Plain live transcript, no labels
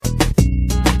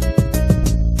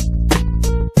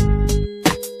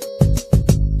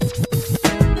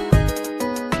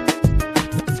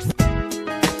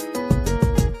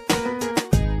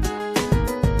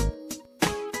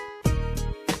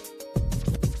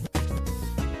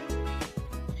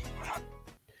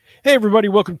Hey, everybody.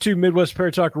 Welcome to Midwest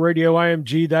Paratalk Radio. I am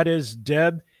G. That is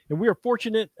Deb. And we are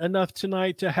fortunate enough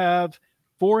tonight to have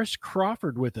Forrest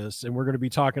Crawford with us. And we're going to be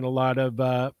talking a lot of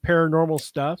paranormal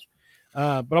stuff. But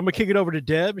I'm going to kick it over to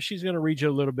Deb. She's going to read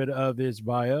you a little bit of his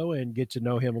bio and get to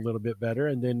know him a little bit better.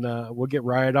 And then we'll get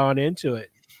right on into it.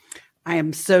 I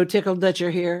am so tickled that you're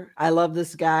here. I love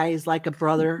this guy. He's like a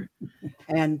brother.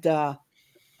 And I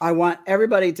want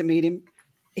everybody to meet him.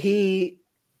 He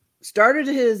started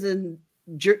his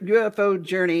UFO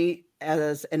journey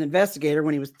as an investigator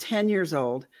when he was 10 years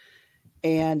old,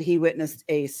 and he witnessed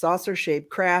a saucer-shaped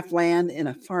craft land in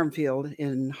a farm field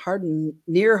in Hardin,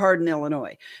 near Hardin,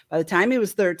 Illinois. By the time he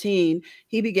was 13,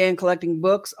 he began collecting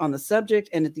books on the subject,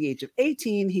 and at the age of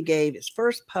 18, he gave his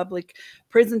first public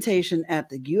presentation at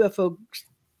the UFO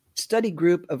Study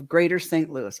Group of Greater St.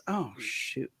 Louis. Oh,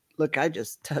 shoot. Look, I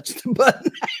just touched the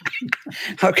button.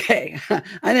 Okay.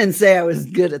 I didn't say I was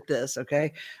good at this.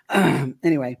 Okay.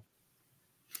 Anyway,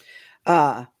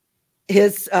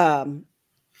 his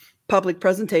public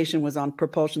presentation was on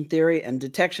propulsion theory and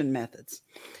detection methods.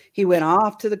 He went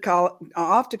off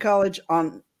to college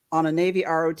on a Navy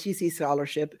R.O.T.C.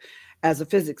 scholarship as a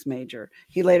physics major.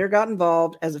 He later got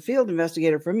involved as a field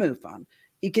investigator for MUFON.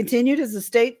 He continued as a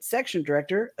state section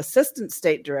director, assistant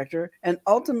state director, and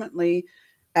ultimately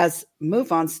as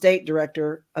MUFON State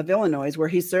Director of Illinois, where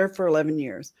he served for 11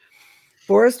 years.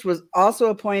 Forrest was also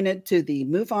appointed to the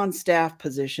MUFON staff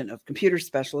position of computer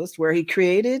specialist, where he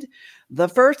created the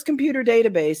first computer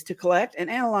database to collect and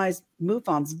analyze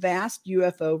MUFON's vast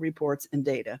UFO reports and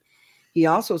data. He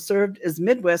also served as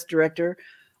Midwest Director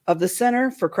of the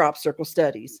Center for Crop Circle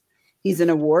Studies. He's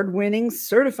an award-winning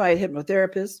certified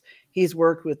hypnotherapist. He's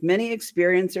worked with many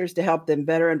experiencers to help them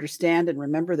better understand and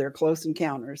remember their close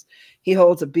encounters. He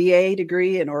holds a BA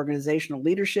degree in organizational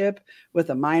leadership with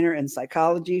a minor in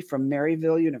psychology from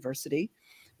Maryville University.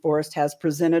 Forrest has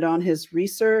presented on his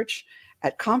research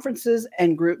at conferences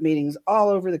and group meetings all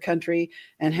over the country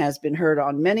and has been heard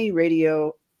on many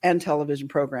radio and television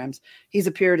programs. He's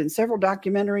appeared in several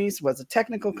documentaries, was a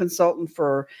technical consultant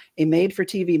for a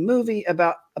made-for-TV movie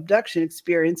about abduction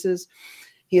experiences.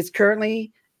 He is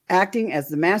currently acting as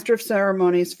the Master of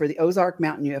Ceremonies for the Ozark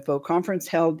Mountain UFO Conference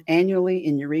held annually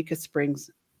in Eureka Springs,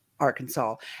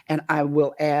 Arkansas. And I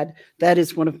will add, that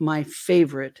is one of my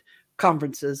favorite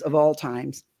conferences of all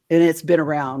times, and it's been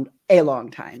around a long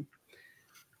time.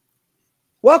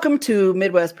 Welcome to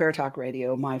Midwest Paratalk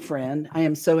Radio, my friend. I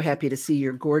am so happy to see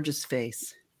your gorgeous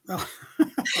face. Oh,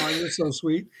 you're so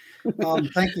sweet.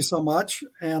 Thank you so much.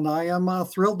 And I am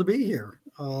thrilled to be here.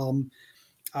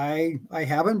 I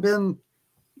haven't been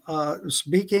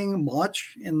speaking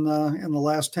much in the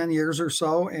last 10 years or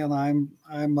so, and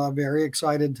I'm very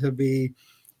excited to be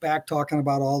back talking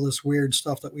about all this weird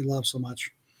stuff that we love so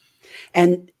much.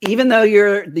 And even though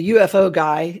you're the UFO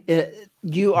guy,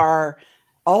 you are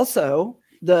also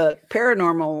the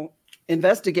paranormal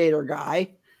investigator guy.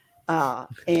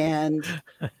 And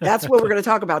that's what we're going to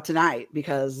talk about tonight,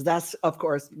 because that's, of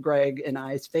course, Greg and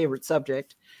I's favorite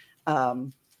subject.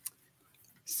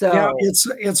 So yeah,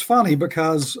 it's funny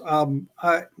because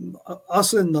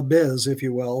us in the biz, if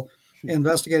you will,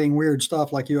 investigating weird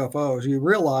stuff like UFOs, you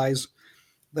realize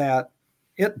that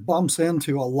it bumps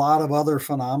into a lot of other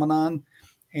phenomenon.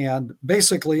 And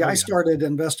basically, I started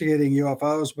investigating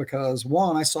UFOs because,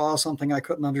 one, I saw something I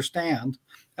couldn't understand,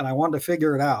 and I wanted to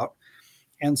figure it out.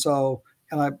 And so,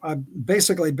 I've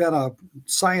basically been a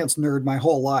science nerd my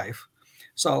whole life.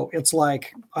 So it's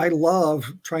like I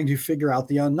love trying to figure out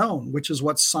the unknown, which is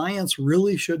what science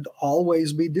really should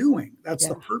always be doing. That's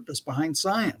the purpose behind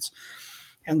science.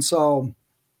 And so,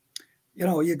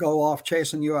 you go off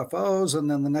chasing UFOs, and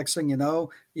then the next thing you know,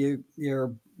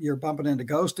 you're bumping into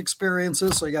ghost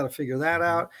experiences. So you got to figure that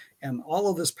out. And all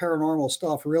of this paranormal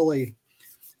stuff really,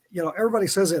 everybody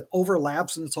says it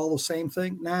overlaps and it's all the same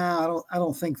thing. Nah, I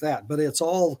don't think that, but it's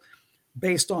all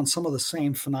based on some of the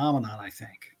same phenomenon, I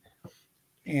think.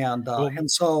 And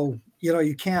so,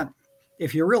 you can't,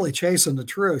 if you're really chasing the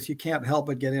truth, you can't help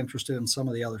but get interested in some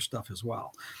of the other stuff as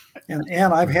well.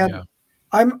 And I've had,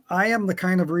 I am the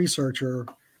kind of researcher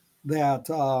that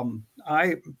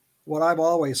what I've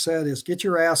always said is get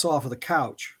your ass off of the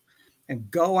couch and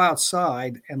go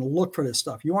outside and look for this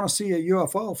stuff. You want to see a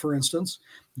UFO, for instance,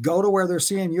 go to where they're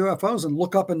seeing UFOs and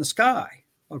look up in the sky.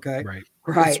 Okay.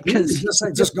 Right.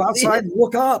 Just go outside and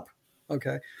look up.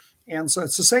 Okay. And so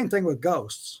it's the same thing with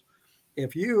ghosts.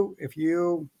 If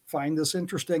you find this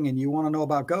interesting and you want to know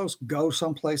about ghosts, go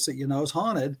someplace that is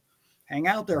haunted, hang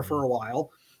out there for a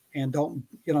while, and don't,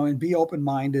 and be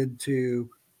open-minded to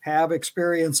have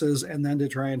experiences and then to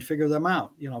try and figure them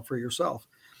out, for yourself.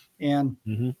 And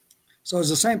so it's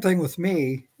the same thing with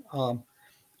me.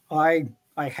 I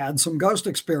had some ghost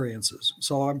experiences.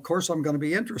 So of course I'm going to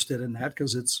be interested in that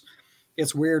because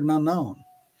it's weird and unknown.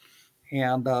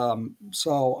 And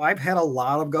so I've had a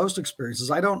lot of ghost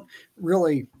experiences. I don't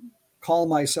really call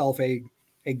myself a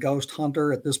ghost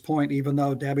hunter at this point, even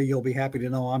though, Debbie, you'll be happy to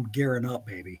know I'm gearing up,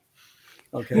 baby.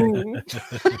 Okay.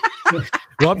 Well,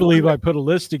 I believe I put a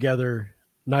list together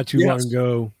not too long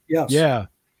ago. Yes. Yeah.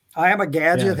 I am a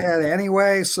gadget head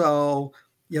anyway. So,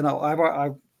 I've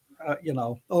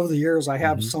over the years I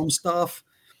have some stuff,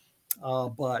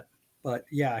 but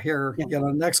yeah, here,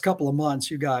 next couple of months,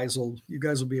 you guys will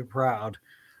be proud.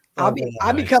 I'll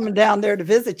be coming down there to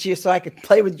visit you so I can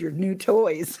play with your new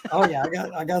toys. Oh yeah,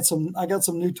 I got some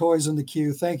new toys in the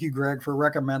queue. Thank you, Greg, for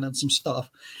recommending some stuff.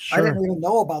 Sure. I didn't even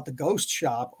know about the ghost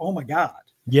shop. Oh my God.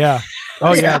 Yeah.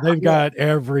 Oh yeah, they've got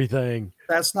everything.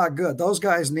 That's not good. Those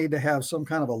guys need to have some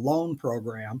kind of a loan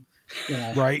program.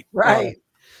 Right.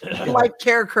 Like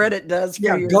Care Credit does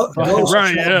for your ghost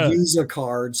Visa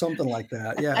card, something like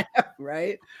that. Yeah.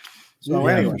 Right. So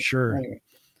anyway, for sure. Anyway.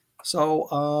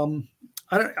 So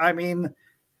I mean,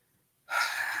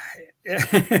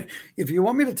 if you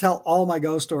want me to tell all my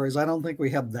ghost stories, I don't think we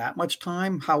have that much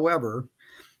time. However,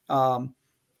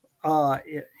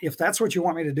 if that's what you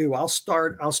want me to do, I'll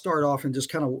start off and just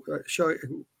kind of show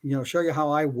you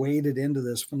how I waded into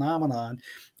this phenomenon.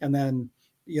 And then,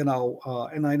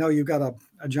 and I know you've got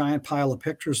a giant pile of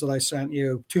pictures that I sent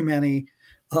you, too many,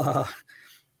 that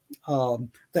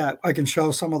I can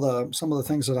show some of the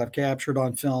things that I've captured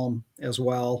on film as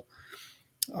well.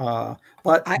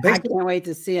 But I can't wait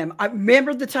to see him. I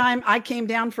remember the time I came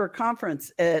down for a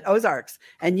conference at Ozarks,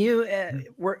 and you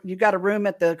got a room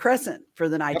at the Crescent for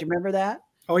the night. Do you remember that?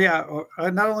 Oh yeah.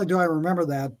 Not only do I remember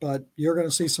that, but you're going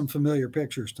to see some familiar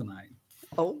pictures tonight.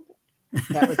 Oh,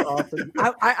 that was awesome.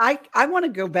 I want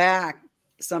to go back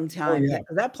sometime. Oh, yeah.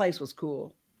 That place was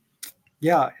cool.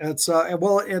 Yeah, it's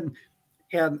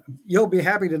and you'll be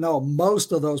happy to know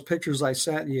most of those pictures I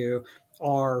sent you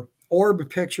are orb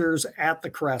pictures at the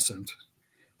Crescent.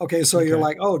 Okay, so you're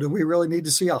like, oh, do we really need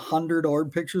to see 100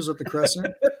 orb pictures at the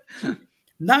Crescent?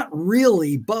 Not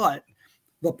really, but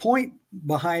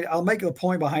I'll make the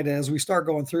point behind it as we start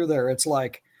going through there. It's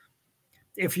like,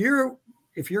 if you're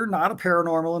not a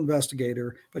paranormal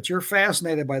investigator, but you're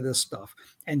fascinated by this stuff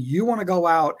and you want to go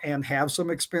out and have some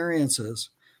experiences,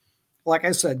 like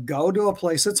I said, go to a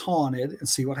place that's haunted and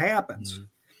see what happens. Mm-hmm.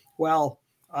 Well,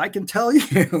 I can tell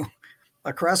you,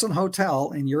 a Crescent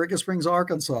Hotel in Eureka Springs,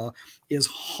 Arkansas is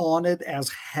haunted as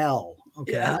hell.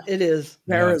 Okay. Yeah, it is.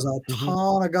 There is a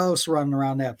ton of ghosts running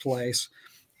around that place.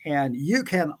 And you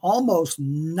can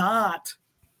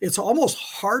it's almost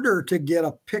harder to get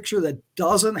a picture that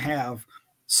doesn't have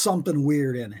something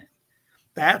weird in it.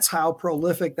 That's how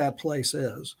prolific that place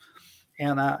is.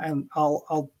 And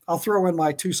I'll throw in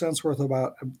my 2 cents worth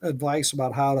about advice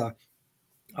about how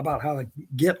to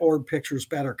get orb pictures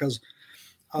better. Cause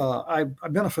I've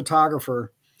been a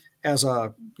photographer as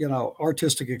a,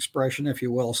 artistic expression, if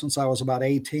you will, since I was about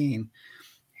 18.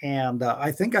 And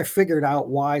I think I figured out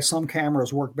why some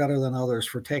cameras work better than others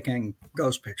for taking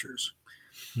ghost pictures.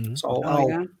 Mm-hmm.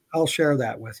 So I'll share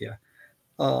that with you.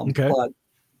 But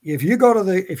if you go to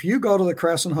the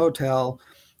Crescent Hotel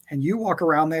and you walk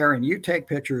around there and you take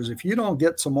pictures, if you don't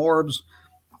get some orbs,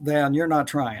 then you're not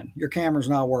trying. Your camera's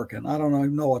not working. I don't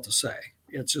even know what to say.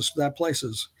 It's just that place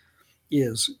is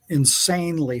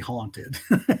insanely haunted.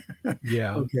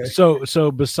 Yeah. Okay.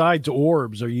 So besides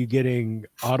orbs, are you getting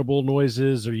audible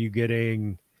noises? Are you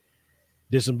getting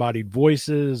disembodied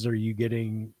voices? Are you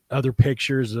getting other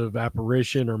pictures of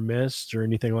apparition or mist or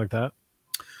anything like that?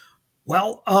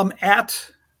 Well, at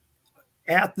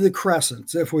the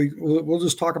Crescents, if we'll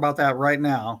just talk about that right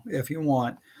now, if you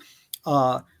want.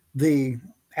 At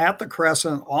the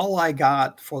Crescent, all I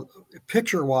got for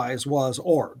picture-wise was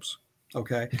orbs.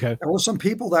 Okay. There were some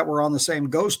people that were on the same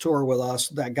ghost tour with us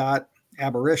that got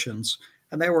apparitions,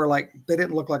 and they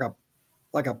didn't look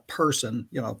like a person,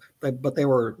 but they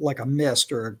were like a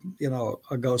mist or,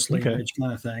 a ghostly image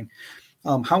kind of thing.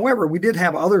 However, we did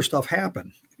have other stuff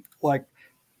happen. Like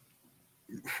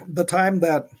the time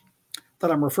that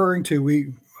I'm referring to,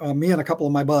 me and a couple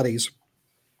of my buddies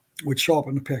would show up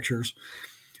in the pictures.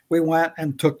 We went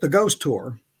and took the ghost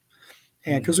tour.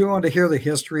 And because we wanted to hear the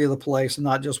history of the place and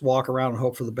not just walk around and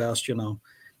hope for the best,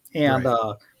 And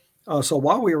so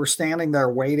while we were standing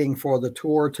there waiting for the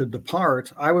tour to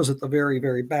depart, I was at the very,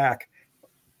 very back,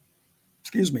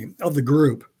 of the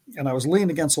group. And I was leaning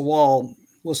against the wall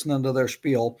listening to their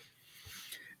spiel.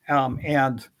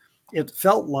 And it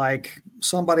felt like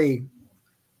somebody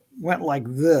went like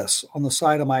this on the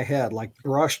side of my head, like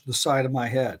brushed the side of my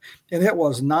head. And it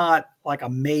was not like a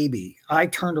maybe. I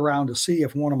turned around to see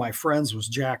if one of my friends was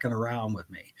jacking around with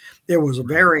me. It was a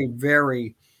very,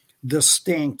 very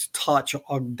distinct touch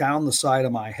down the side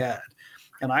of my head.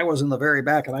 And I was in the very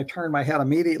back, and I turned my head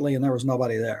immediately, and there was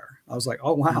nobody there. I was like,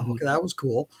 oh, wow, okay, that was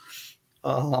cool.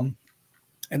 And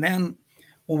then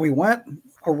when we went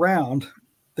around,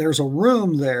 there's a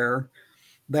room there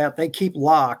that they keep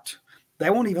locked.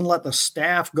 They won't even let the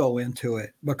staff go into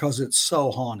it because it's so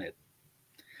haunted.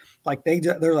 Like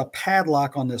there's a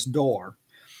padlock on this door,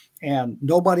 and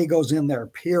nobody goes in there,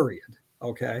 period.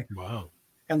 Okay. Wow.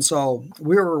 And so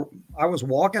I was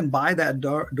walking by that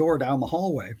door down the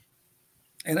hallway.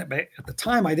 And at the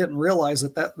time, I didn't realize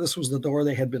that this was the door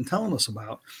they had been telling us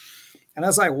about. And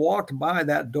as I walked by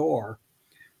that door,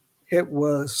 it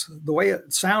was the way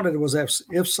it sounded was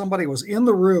if somebody was in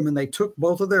the room and they took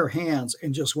both of their hands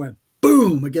and just went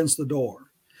boom against the door.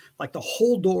 Like the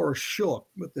whole door shook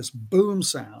with this boom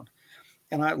sound.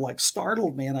 And I like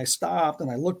startled me, and I stopped and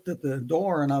I looked at the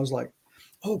door, and I was like,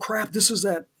 oh crap, this is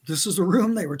the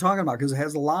room they were talking about, because it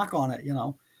has a lock on it,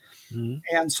 Mm-hmm.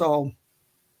 And so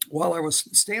while I was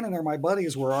standing there, my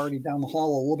buddies were already down the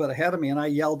hall a little bit ahead of me, and I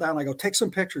yelled down, I go, take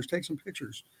some pictures.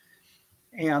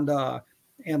 And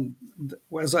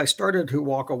as I started to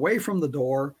walk away from the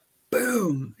door,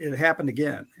 boom, it happened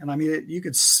again. And I mean, you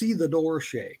could see the door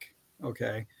shake.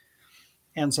 Okay.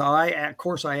 And so I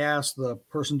asked the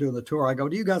person doing the tour, I go,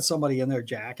 do you got somebody in there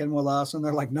jacking with us? And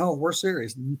they're like, no, we're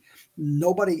serious.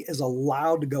 Nobody is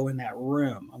allowed to go in that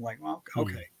room. I'm like, well,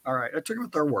 okay. All right. I took them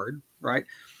at their word. Right.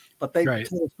 But they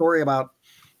told a story about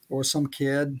there was some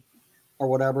kid or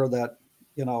whatever that,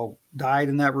 died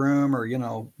in that room, or,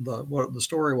 what the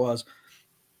story was.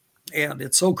 And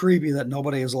it's so creepy that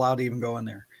nobody is allowed to even go in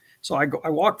there. So I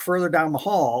walk further down the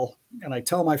hall, and I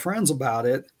tell my friends about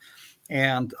it.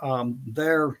 And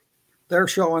they're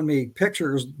showing me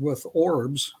pictures with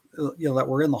orbs, that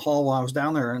were in the hall while I was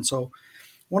down there. And so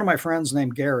one of my friends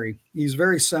named Gary, he's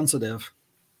very sensitive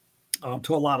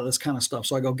to a lot of this kind of stuff.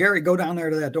 So I go, Gary, go down there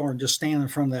to that door and just stand in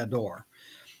front of that door.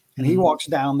 And he walks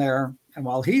down there. And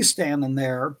while he's standing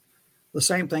there, the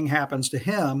same thing happens to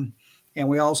him. And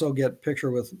we also get a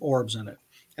picture with orbs in it.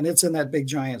 And it's in that big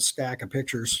giant stack of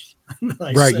pictures.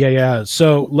 Right. Yeah.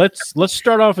 So let's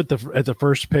start off at the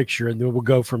first picture, and then we'll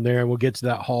go from there, and we'll get to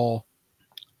that hall.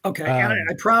 Okay. And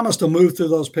I promise to move through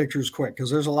those pictures quick, because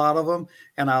there's a lot of them,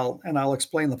 and I'll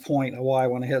explain the point of why I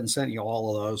went ahead and sent you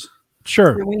all of those.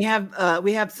 Sure. And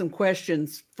we have some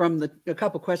questions a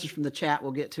couple questions from the chat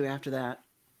we'll get to after that.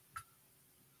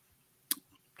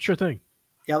 Sure thing.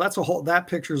 Yeah, that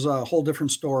picture's a whole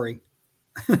different story.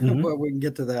 Mm-hmm. But we can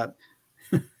get to that.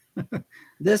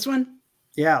 This one?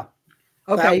 Yeah.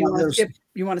 Okay.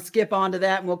 You want to skip on to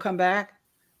that, and we'll come back?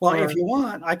 Well, if you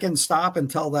want, I can stop and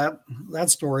tell that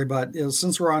story. But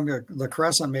since we're on the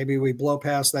crescent, maybe we blow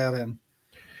past that and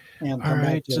all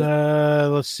right.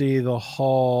 Let's see the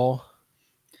hall.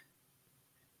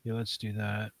 Yeah, let's do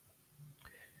that.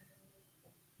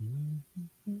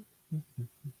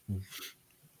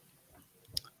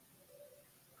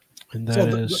 And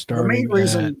that is starting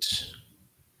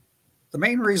the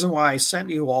main reason why I sent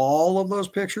you all of those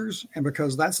pictures, and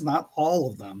because that's not all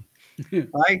of them.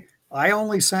 I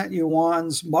only sent you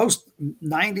ones.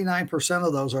 99%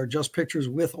 of those are just pictures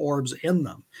with orbs in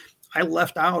them. I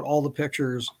left out all the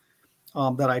pictures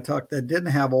that I took that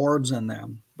didn't have orbs in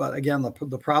them. But again,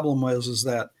 the problem is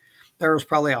that there was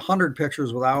probably 100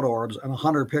 pictures without orbs and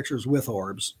 100 pictures with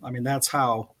orbs. I mean, that's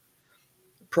how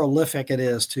prolific it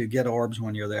is to get orbs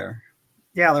when you're there.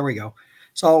 Yeah, there we go.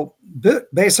 So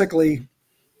basically,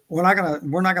 we're not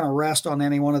gonna rest on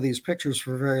any one of these pictures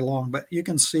for very long, but you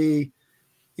can see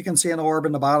an orb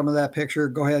in the bottom of that picture.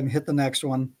 Go ahead and hit the next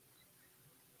one.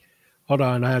 Hold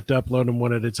on, I have to upload them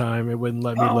one at a time. It wouldn't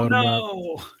let me load them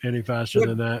up any faster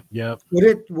than that. Yep.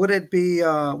 Would it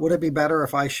be better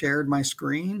if I shared my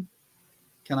screen?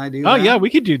 Can I do that? Oh yeah, we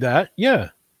could do that. Yeah.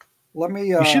 Let me.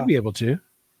 You should be able to.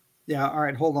 Yeah. All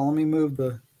right. Hold on.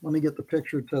 Let me get the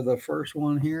picture to the first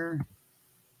one here.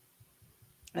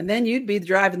 And then you'd be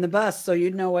driving the bus, so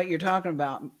you'd know what you're talking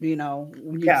about.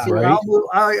 Yeah. Right.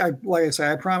 Like I say,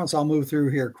 I promise I'll move through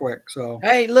here quick. So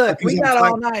hey, look, we got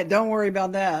all night. Don't worry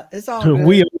about that. It's all good.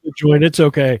 We own the joint. It's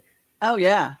okay. Oh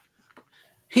yeah,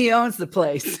 he owns the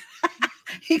place.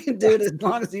 He can do it as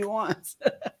long as he wants.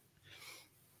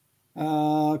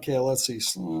 Okay. Let's see.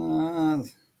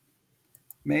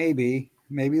 Maybe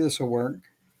this will work.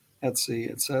 Let's see.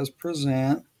 It says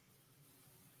present.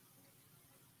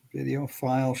 Video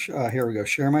file. Here we go.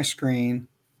 Share my screen.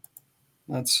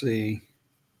 Let's see.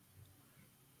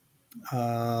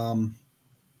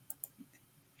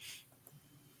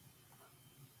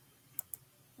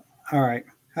 All right.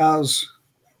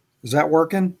 Is that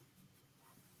working?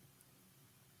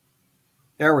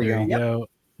 There we There go. you go.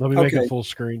 Let me make it full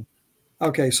screen.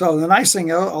 Okay, so the nice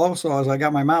thing also is I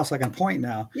got my mouse, I can point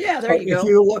now. Yeah, there you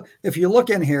go. If you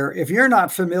look in here, if you're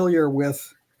not familiar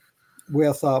with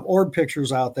orb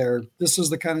pictures out there, this is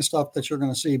the kind of stuff that you're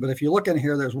going to see. But if you look in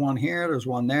here, there's one here, there's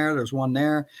one there, there's one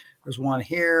there, there's one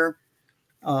here.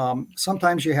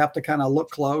 Sometimes you have to kind of look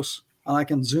close. And I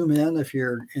can zoom in if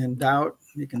you're in doubt.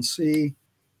 You can see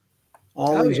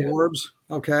all these orbs.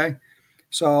 Okay,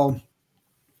 so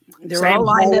they're all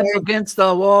lined up against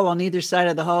the wall on either side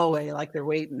of the hallway, like they're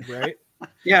waiting. Right.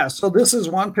 Yeah. So this is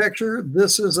one picture.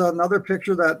 This is another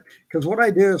picture because what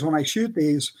I do is when I shoot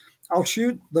these, I'll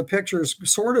shoot the pictures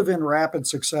sort of in rapid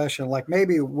succession, like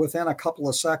maybe within a couple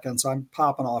of seconds, I'm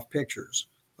popping off pictures.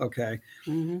 Okay.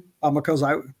 Mm-hmm. Because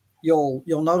you'll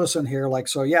notice in here, like,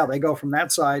 so yeah, they go from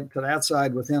that side to that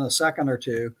side within a second or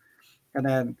two. And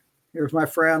then here's my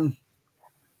friend,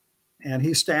 and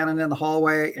he's standing in the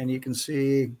hallway, and you can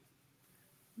see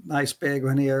nice big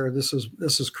one here. This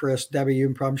is Chris. Debbie,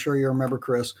 I'm sure you remember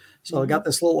Chris. So I got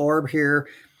this little orb here.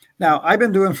 Now, I've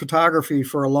been doing photography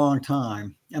for a long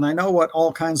time, and I know what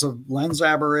all kinds of lens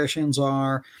aberrations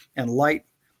are and light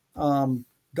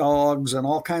dogs and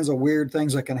all kinds of weird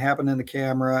things that can happen in the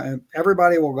camera. And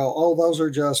everybody will go,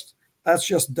 oh, that's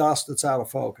just dust that's out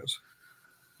of focus.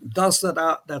 Dust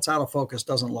that's out of focus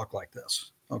doesn't look like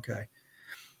this. Okay.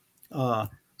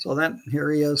 So then here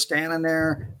he is standing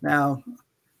there. Now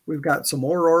we've got some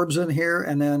more orbs in here,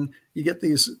 and then you get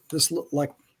this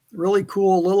like really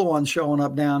cool little one showing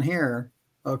up down here.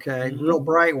 Okay. Real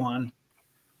bright one.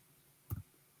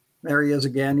 There he is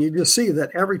again. You just see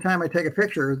that every time I take a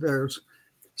picture,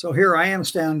 so here I am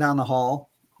standing down the hall.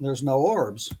 There's no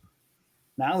orbs.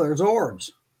 Now there's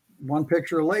orbs. One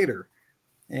picture later.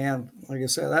 And like I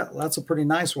said, that's a pretty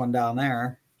nice one down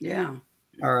there. Yeah.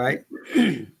 All right.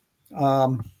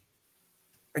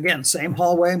 Again, same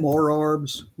hallway, more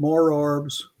orbs.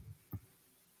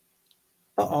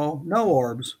 Uh-oh, no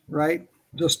orbs, right?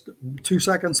 Just 2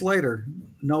 seconds later,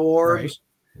 no orbs.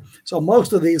 Right. So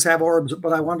most of these have orbs,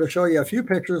 but I wanted to show you a few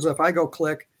pictures. If I go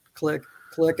click,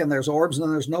 and there's orbs and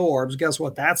then there's no orbs, guess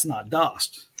what? That's not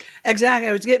dust. Exactly.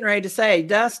 I was getting ready to say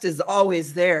dust is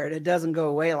always there. It doesn't go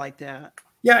away like that.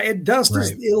 Yeah, dust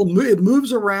is, it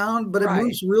moves around, but it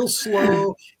moves real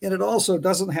slow, and it also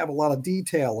doesn't have a lot of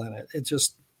detail in it. It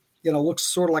just, looks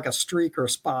sort of like a streak or a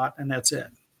spot, and that's it.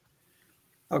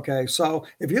 Okay, so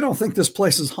if you don't think this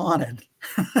place is haunted,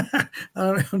 I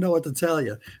don't even know what to tell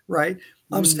you, right?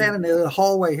 I'm standing in the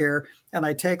hallway here, and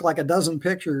I take like a dozen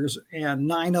pictures, and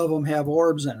 9 of them have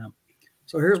orbs in them.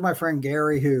 So here's my friend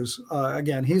Gary, who's,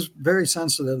 again, he's very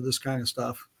sensitive to this kind of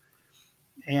stuff.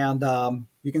 And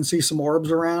you can see some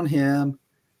orbs around him.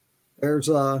 There's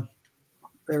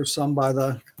some by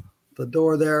the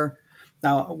door there.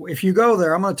 Now, if you go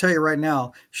there, I'm going to tell you right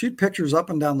now, shoot pictures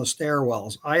up and down the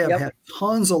stairwells. I have had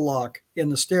tons of luck in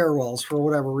the stairwells for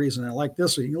whatever reason. And like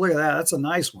this one, you can look at that. That's a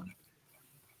nice one.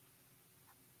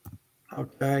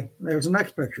 Okay. There's the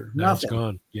next picture. That's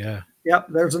gone. Yeah. Yep.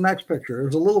 There's the next picture.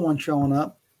 There's a little one showing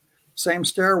up. Same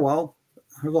stairwell.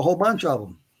 There's a whole bunch of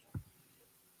them.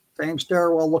 Same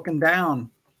stairwell looking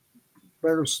down.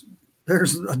 There's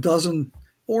a dozen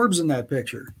orbs in that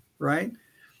picture, right?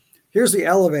 Here's the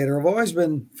elevator. I've always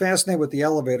been fascinated with the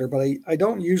elevator, but I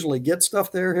don't usually get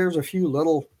stuff there. Here's a few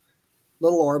little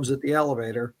orbs at the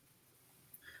elevator.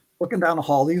 Looking down the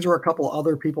hall, these are a couple of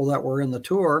other people that were in the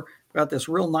tour. Got this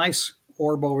real nice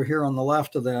orb over here on the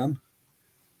left of them.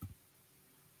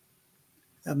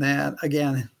 And then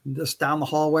again, just down the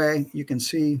hallway, you can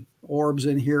see orbs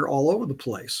in here all over the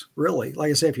place. Really,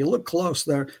 like I say, if you look close,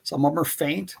 some of them are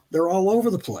faint. They're all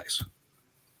over the place.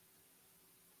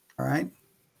 All right.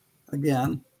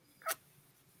 Again,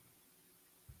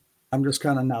 I'm just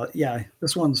kind of now. Yeah,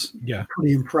 this one's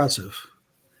pretty impressive,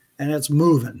 and it's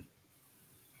moving.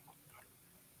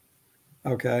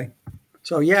 Okay.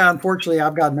 So yeah, unfortunately,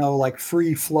 I've got no like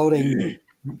free floating,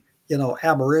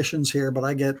 aberrations here, but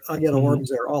I get orbs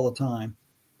there all the time.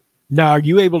 Now, are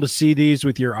you able to see these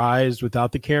with your eyes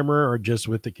without the camera, or just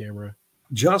with the camera?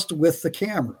 Just with the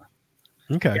camera.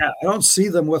 Okay. Yeah, I don't see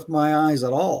them with my eyes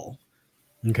at all.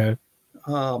 Okay.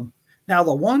 Now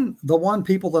the one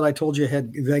people that I told you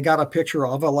they got a picture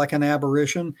of like an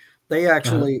aberration. They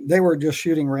actually they were just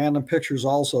shooting random pictures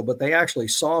also, but they actually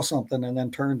saw something and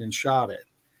then turned and shot it.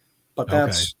 But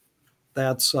that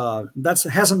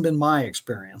hasn't been my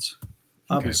experience.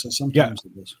 Obviously, sometimes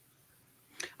it is.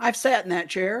 I've sat in that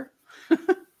chair.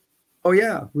 Oh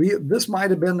yeah, this might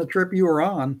have been the trip you were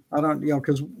on. I don't,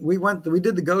 because we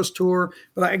did the ghost tour,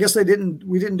 but I guess we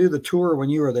didn't do the tour when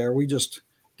you were there. We just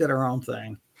did her own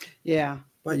thing. Yeah.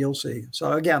 But you'll see.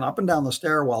 So again, up and down the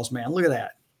stairwells, man. Look at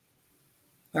that.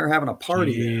 They're having a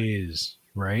party. Jeez.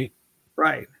 Right.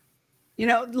 Right. You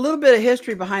know, a little bit of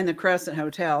history behind the Crescent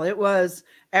Hotel. It was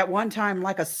at one time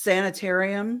like a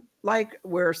sanitarium, like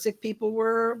where sick people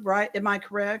were, right? Am I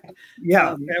correct?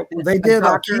 Yeah. They did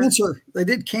cancer. They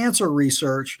did cancer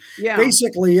research. Yeah.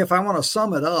 Basically, if I want to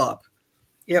sum it up,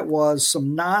 it was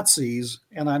some Nazis,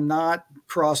 and I'm not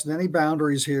crossing any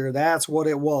boundaries here. That's what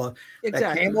it was.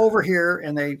 Exactly. They came over here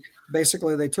and they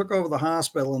took over the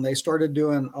hospital, and they started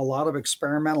doing a lot of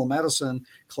experimental medicine,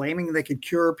 claiming they could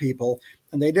cure people.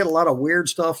 And they did a lot of weird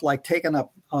stuff, like taking an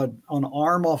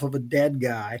arm off of a dead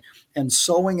guy and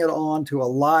sewing it on to a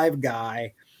live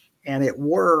guy. And it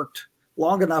worked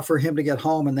long enough for him to get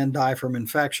home and then die from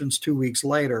infections 2 weeks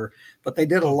later. But they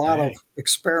did a lot of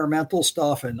experimental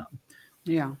stuff, and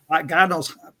yeah, God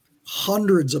knows,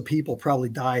 hundreds of people probably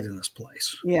died in this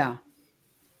place. Yeah.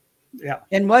 Yeah.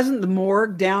 And wasn't the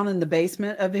morgue down in the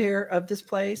basement of this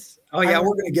place? Oh yeah,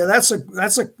 we're gonna get that's a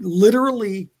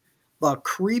literally the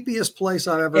creepiest place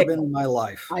I've ever been in my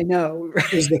life. I know.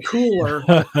 Is the cooler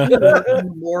in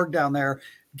the morgue down there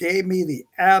gave me the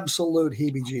absolute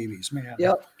heebie-jeebies, man.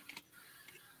 Yep.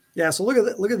 Yeah. So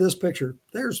look at this picture.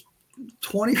 There's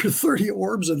 20 or 30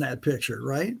 orbs in that picture,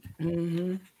 right?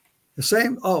 Mm-hmm. The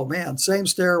same. Oh man, same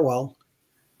stairwell.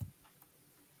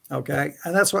 Okay.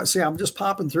 And that's what, see, I'm just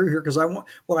popping through here because I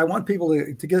want people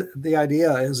to get the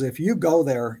idea is if you go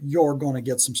there, you're going to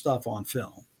get some stuff on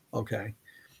film. Okay.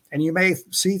 And you may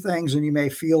see things, and you may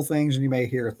feel things, and you may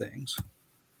hear things.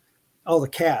 Oh, the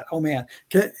cat. Oh man.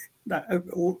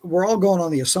 We're all going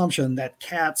on the assumption that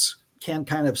cats can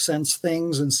kind of sense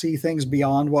things and see things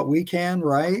beyond what we can.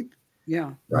 Right.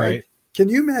 Yeah. Right. Can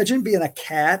you imagine being a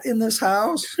cat in this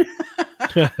house?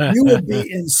 You would be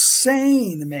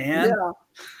insane, man. Yeah.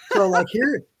 So like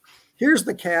here's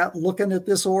the cat looking at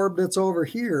this orb that's over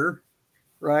here,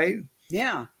 right?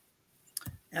 Yeah.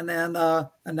 And then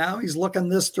and now he's looking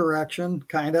this direction,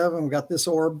 kind of, and we got this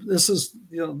orb. This is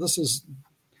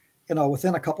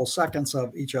within a couple seconds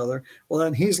of each other. Well,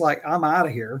 then he's like, I'm out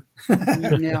of here.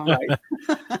 Yeah. Right?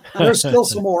 There's still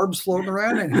some orbs floating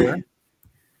around in here.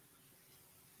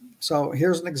 So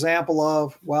here's an example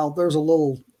of, well, there's a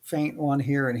little faint one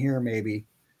here and here, maybe,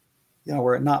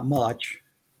 where not much.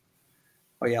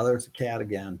 Oh yeah, there's the cat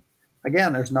again.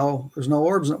 Again, there's no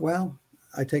orbs. Well,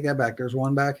 I take that back. There's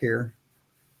one back here.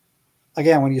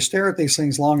 Again, when you stare at these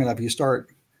things long enough, you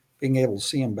start being able to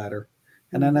see them better.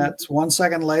 And then that's 1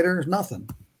 second later, there's nothing.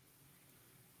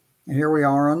 And here we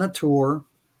are on the tour.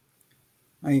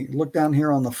 I look down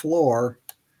here on the floor.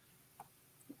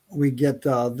 We get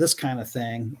this kind of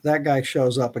thing. That guy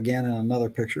shows up again in another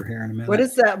picture here in a minute. What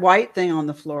is that white thing on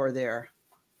the floor there?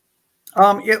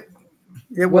 It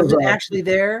was actually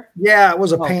there? Yeah, it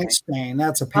was a paint stain.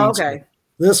 That's a paint stain.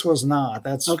 This was not.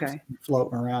 That's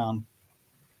floating around.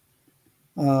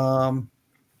 So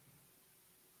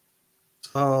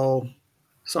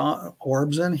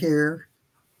orbs in here.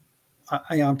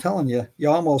 I'm telling you,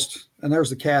 and there's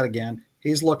the cat again.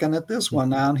 He's looking at this one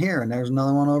down here, and there's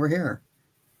another one over here.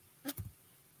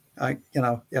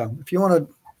 If you want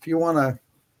to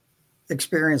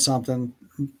experience something,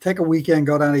 take a weekend,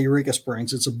 go down to Eureka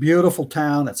Springs. It's a beautiful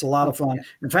town. It's a lot of fun.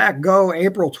 In fact, go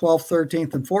April 12th,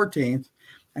 13th, and 14th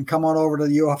and come on over to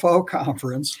the UFO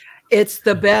conference. It's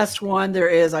the best one there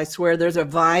is. I swear there's a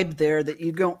vibe there that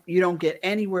you don't get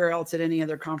anywhere else at any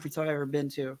other conference I've ever been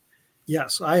to.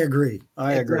 Yes, I agree.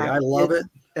 I agree. I love it.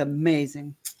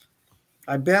 Amazing.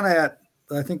 I've been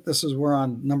I think this is we're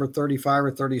on number 35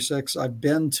 or 36. I've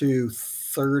been to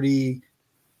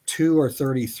 32 or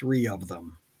 33 of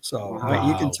them. So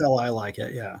you can tell I like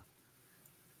it. Yeah.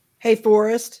 Hey,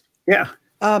 Forrest. Yeah.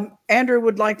 Andrew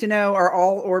would like to know, are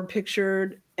all orb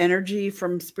pictured energy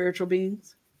from spiritual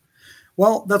beings?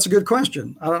 Well, that's a good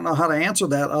question. I don't know how to answer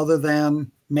that other than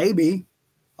maybe.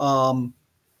 There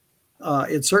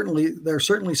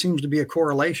certainly seems to be a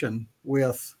correlation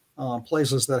with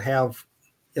places that have,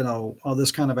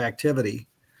 this kind of activity.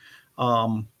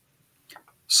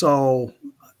 So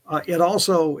it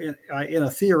also, in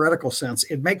a theoretical sense,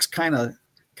 it makes kind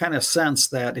of sense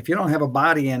that if you don't have a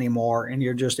body anymore and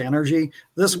you're just energy,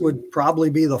 this would probably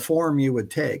be the form you would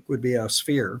take, would be a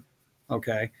sphere.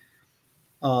 Okay.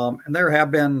 And there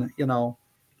have been,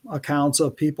 accounts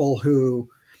of people who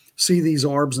see these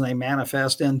orbs and they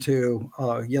manifest into,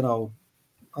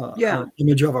 an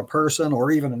image of a person or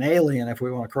even an alien, if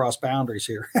we want to cross boundaries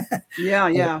here.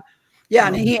 Yeah.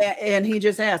 And he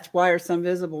just asked, why are some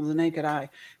visible to the naked eye?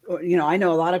 I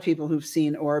know a lot of people who've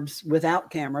seen orbs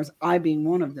without cameras, I being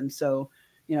one of them. So,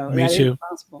 Me too.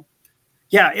 Possible.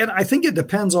 Yeah, and I think it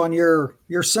depends on your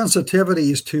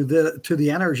sensitivities to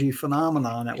the energy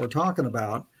phenomenon that we're talking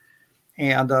about.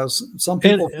 And some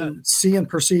people can see and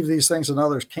perceive these things, and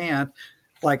others can't.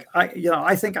 Like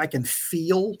I think I can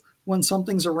feel when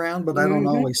something's around, but I don't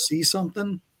always see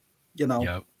something.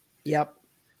 Yep.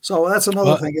 So that's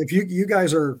another thing. If you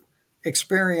guys are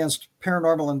experienced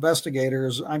paranormal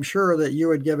investigators, I'm sure that you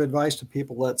would give advice to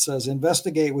people that says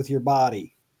investigate with your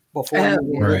body before you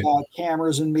worry about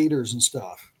cameras and meters and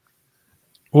stuff.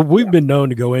 Well, we've been known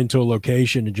to go into a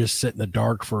location and just sit in the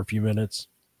dark for a few minutes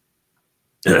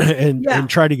and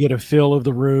try to get a feel of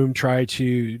the room, try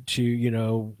to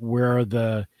where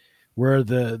the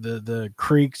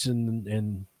creaks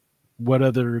and what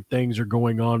other things are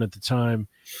going on at the time.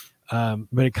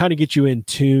 But it kind of gets you in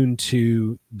tune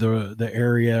to the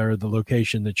area or the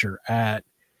location that you're at.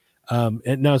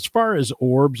 And now, as far as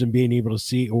orbs and being able to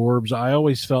see orbs, I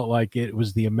always felt like it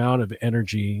was the amount of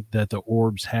energy that the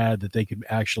orbs had that they could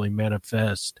actually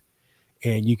manifest,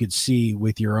 and you could see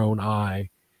with your own eye.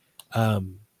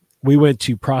 We went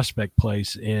to Prospect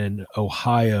Place in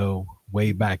Ohio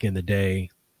way back in the day,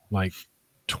 like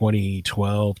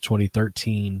 2012,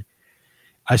 2013.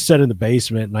 I sat in the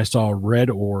basement and I saw a red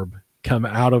orb come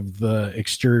out of the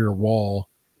exterior wall,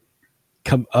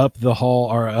 come up the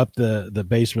hall or up the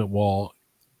basement wall,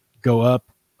 go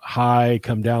up high,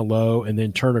 come down low, and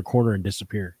then turn a corner and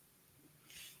disappear.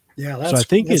 Yeah, that's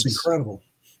incredible.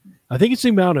 I think it's the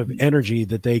amount of energy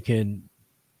that they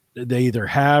either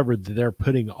have or that they're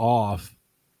putting off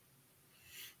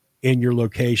in your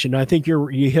location. I think you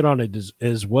hit on it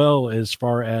as well, as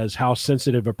far as how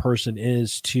sensitive a person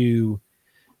is to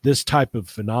this type of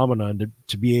phenomenon,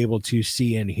 to be able to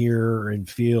see and hear and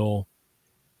feel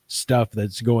stuff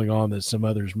that's going on that some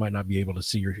others might not be able to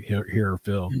see or hear or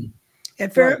feel.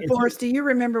 And Forrest, do you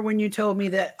remember when you told me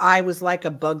that I was like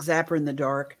a bug zapper in the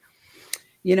dark?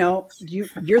 You're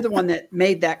the one that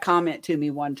made that comment to me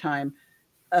one time.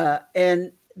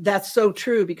 And that's so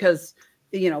true, because,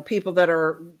 people that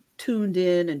are tuned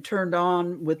in and turned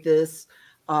on with this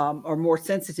are more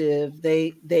sensitive.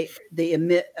 They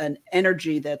emit an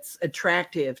energy that's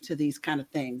attractive to these kind of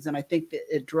things. And I think that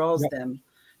it draws them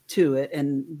to it.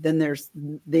 And then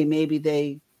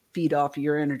they feed off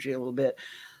your energy a little bit.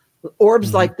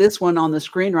 Orbs like this one on the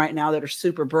screen right now that are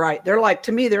super bright, they're like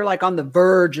on the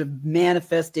verge of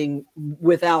manifesting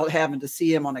without having to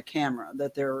see them on a camera,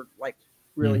 that they're like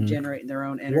really generating their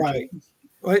own energy.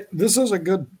 Right. This is a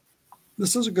good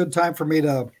time for me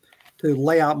to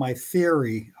lay out my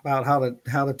theory about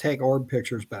how to take orb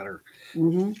pictures better.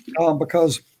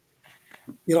 Because,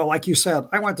 like you said,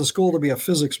 I went to school to be a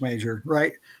physics major,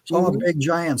 right? So I'm a big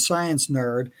giant science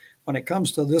nerd. When it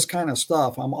comes to this kind of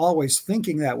stuff, I'm always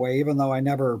thinking that way, even though I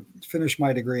never finished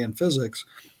my degree in physics.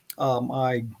 That's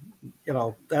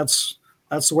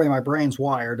the way my brain's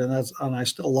wired, and I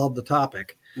still love the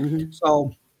topic.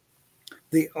 So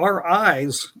our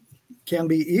eyes can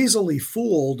be easily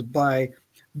fooled by,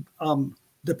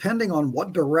 depending on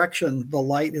what direction the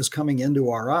light is coming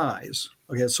into our eyes.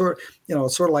 Okay, it's sort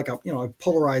of like a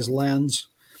polarized lens.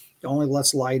 It only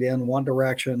lets light in one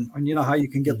direction. And you know how you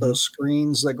can get those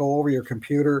screens that go over your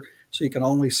computer, so you can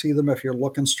only see them if you're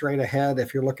looking straight ahead.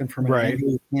 If you're looking from an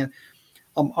angle, you can't.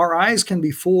 Our eyes can be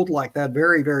fooled like that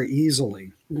very, very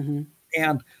easily.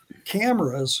 And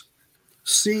cameras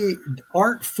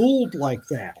aren't fooled like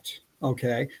that.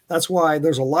 Okay, that's why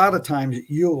there's a lot of times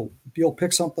you'll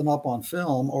pick something up on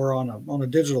film or on a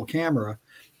digital camera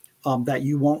that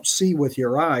you won't see with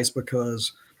your eyes,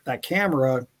 because that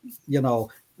camera,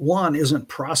 one, isn't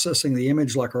processing the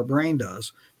image like our brain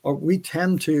does, or we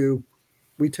tend to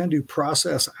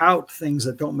process out things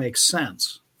that don't make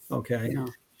sense. Okay.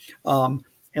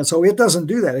 And so it doesn't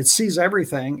do that. It sees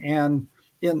everything. And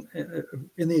in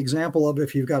the example of,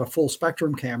 if you've got a full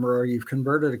spectrum camera, or you've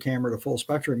converted a camera to full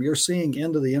spectrum, you're seeing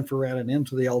into the infrared and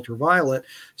into the ultraviolet.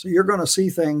 So you're going to see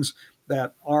things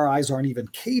that our eyes aren't even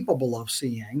capable of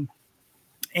seeing.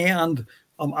 And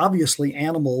obviously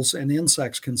animals and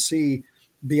insects can see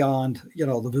beyond,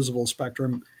 the visible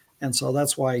spectrum. And so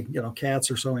that's why,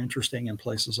 cats are so interesting in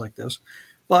places like this.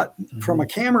 But from a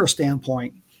camera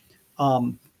standpoint,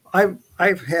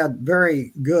 I've had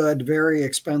very good, very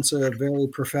expensive, very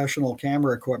professional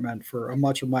camera equipment for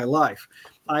much of my life.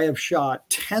 I have shot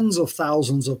tens of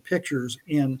thousands of pictures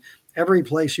in every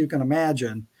place you can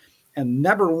imagine. And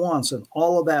never once in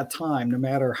all of that time, no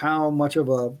matter how much of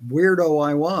a weirdo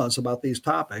I was about these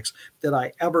topics, did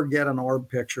I ever get an orb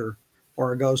picture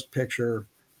or a ghost picture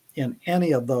in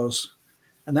any of those.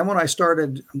 And then when I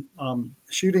started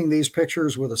shooting these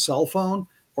pictures with a cell phone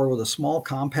or with a small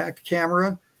compact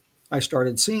camera, I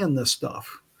started seeing this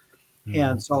stuff.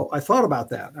 And so I thought about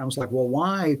that. I was like, well,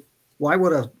 why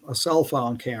would a cell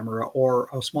phone camera or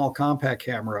a small compact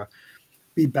camera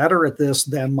be better at this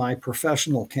than my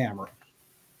professional camera?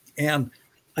 And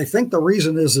I think the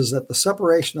reason is that the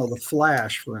separation of the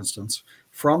flash, for instance,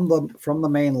 from the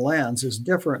main lens is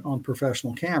different on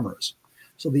professional cameras.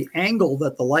 So the angle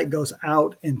that the light goes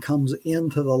out and comes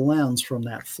into the lens from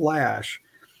that flash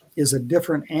is a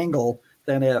different angle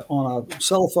than on a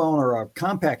cell phone or a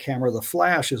compact camera. The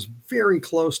flash is very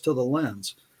close to the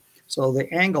lens. So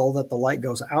the angle that the light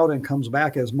goes out and comes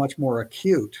back is much more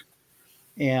acute.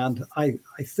 And I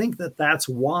think that that's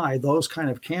why those kind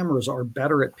of cameras are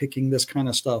better at picking this kind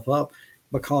of stuff up,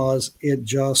 because it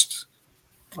just,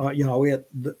 it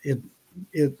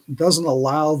doesn't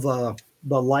allow the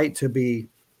light to be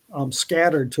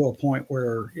scattered to a point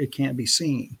where it can't be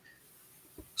seen.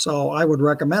 So I would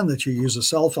recommend that you use a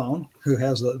cell phone who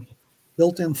has a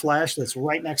built-in flash that's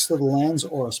right next to the lens,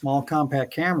 or a small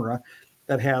compact camera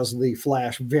that has the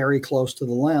flash very close to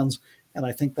the lens. And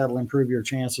I think that'll improve your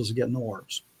chances of getting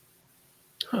orbs.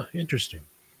 Huh, interesting.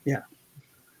 Yeah.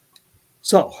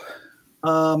 So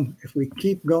if we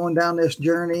keep going down this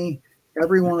journey,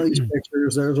 every one of these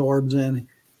pictures, there's orbs in.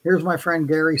 Here's my friend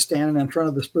Gary standing in front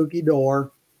of the spooky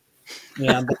door.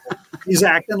 And he's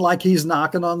acting like he's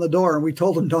knocking on the door. And we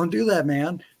told him, don't do that,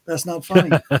 man. That's not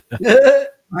funny.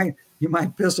 You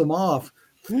might piss him off.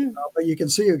 But you can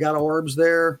see you got orbs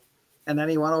there. And then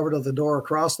he went over to the door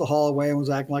across the hallway and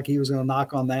was acting like he was going to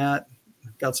knock on that.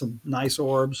 Got some nice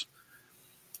orbs.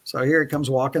 So here he comes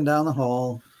walking down the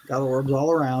hall. Got orbs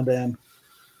all around him.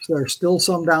 So there's still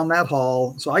some down that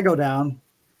hall. So I go down,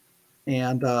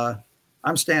 and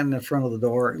I'm standing in front of the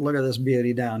door. Look at this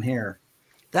beauty down here.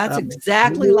 That's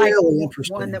exactly really like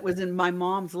the one that was in my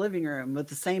mom's living room with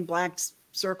the same black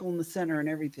circle in the center and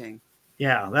everything.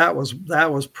 Yeah, that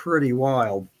was pretty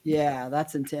wild. Yeah,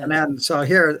 that's intense. And then so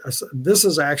here, this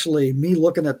is actually me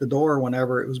looking at the door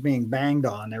whenever it was being banged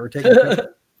on. They were taking pictures.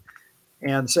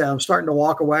 And so I'm starting to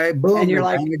walk away. Boom, and you're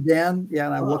like, bang again. Yeah,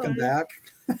 and I'm looking back.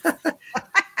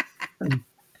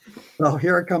 So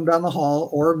here I come down the hall,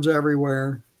 orbs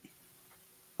everywhere.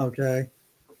 Okay.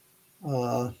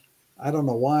 I don't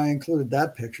know why I included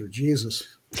that picture.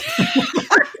 Jesus.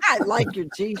 I like your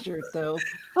t-shirt, though.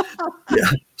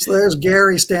 Yeah. So there's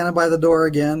Gary standing by the door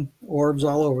again, orbs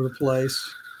all over the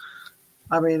place.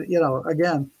 I mean,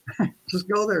 again, just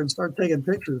go there and start taking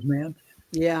pictures, man.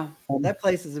 Yeah, that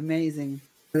place is amazing.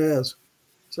 It is.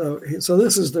 So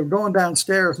they're going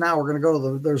downstairs now. We're going to go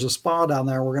to there's a spa down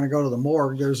there. We're going to go to the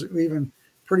morgue. There's even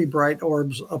pretty bright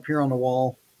orbs up here on the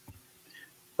wall.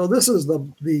 So this is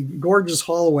the gorgeous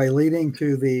hallway leading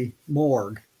to the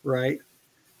morgue, right?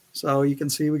 So you can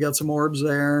see we got some orbs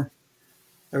there.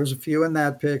 There's a few in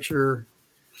that picture.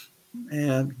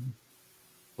 And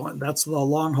that's the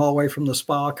long hallway from the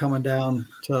spa coming down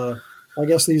to, I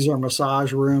guess these are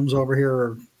massage rooms over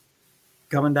here,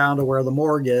 coming down to where the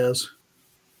morgue is.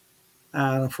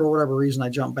 And for whatever reason, I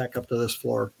jumped back up to this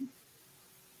floor.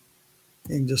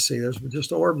 You can just see there's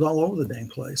just orbs all over the dang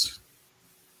place.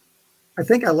 I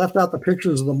think I left out the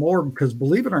pictures of the morgue because,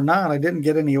 believe it or not, I didn't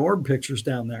get any orb pictures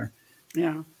down there.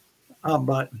 Yeah.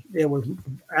 But it was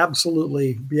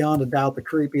absolutely beyond a doubt the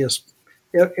creepiest.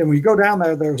 And when you go down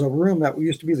there, there's a room that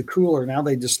used to be the cooler. Now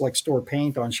they just like store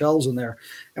paint on shelves in there.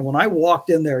 And when I walked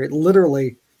in there, it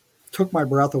literally took my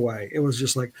breath away. It was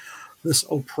just like this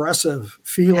oppressive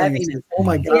feeling. Like, oh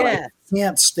my God, yeah. I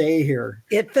can't stay here.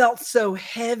 It felt so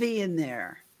heavy in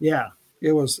there. Yeah,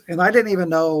 it was. And I didn't even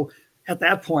know at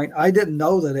that point, I didn't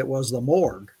know that it was the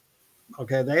morgue.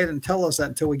 Okay, they didn't tell us that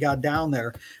until we got down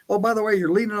there. Oh, by the way,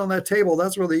 you're leaning on that table.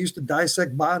 That's where they used to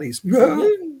dissect bodies.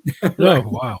 Right. Oh,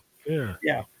 wow. Yeah.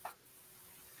 Yeah.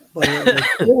 But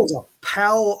it was a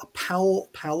palatable.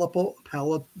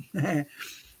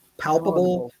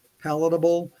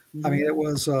 I mean, it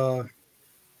was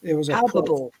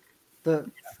palpable. The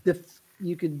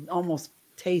you could almost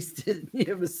taste it.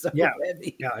 It was so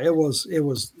heavy. Yeah, it was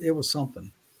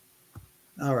something.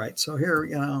 All right, so here,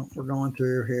 we're going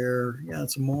through here. Yeah,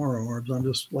 some more orbs. I'm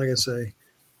just, like I say,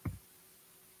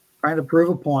 trying to prove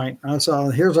a point. So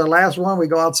here's our last one. We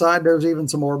go outside. There's even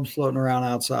some orbs floating around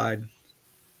outside.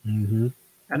 Mm-hmm.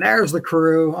 And there's the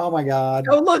crew. Oh, my God.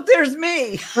 Oh, look, there's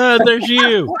me. There's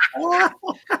you.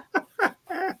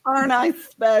 Aren't I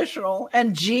special?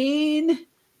 And Jean.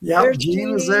 Yeah,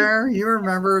 Jean was there. You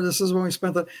remember, this is when we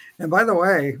spent the. And by the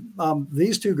way,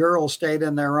 these two girls stayed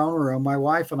in their own room. My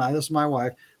wife and I, this is my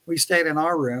wife, we stayed in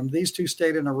our room. These two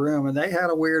stayed in a room, and they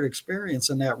had a weird experience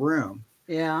in that room.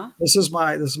 Yeah. This is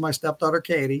my stepdaughter,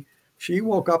 Katie. She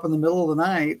woke up in the middle of the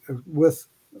night with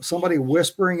somebody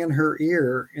whispering in her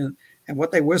ear. And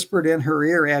what they whispered in her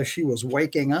ear as she was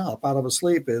waking up out of a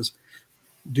sleep is,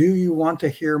 "Do you want to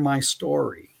hear my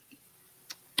story?"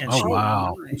 And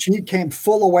wow. And she came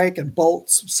full awake and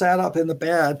sat up in the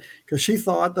bed because she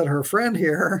thought that her friend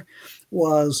here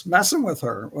was messing with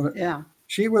her. Yeah.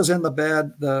 She was in the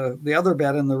bed, the other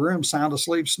bed in the room, sound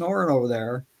asleep, snoring over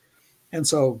there. And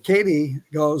so Katie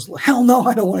goes, "Hell no,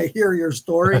 I don't want to hear your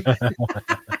story."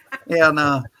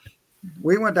 And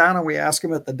we went down and we asked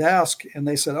them at the desk, and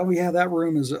they said, "Oh yeah, that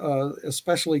room is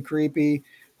especially creepy.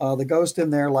 The ghost in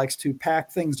there likes to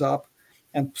pack things up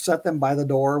and set them by the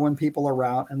door when people are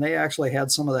around." And they actually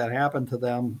had some of that happen to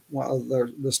them,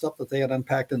 the stuff that they had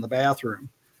unpacked in the bathroom.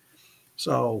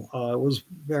 So it was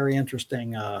very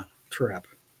interesting trip.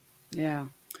 Yeah.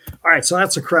 All right, so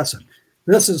that's a crescent.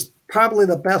 This is probably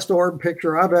the best orb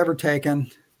picture I've ever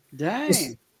taken.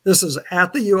 Dang. This is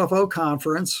at the UFO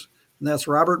conference, and that's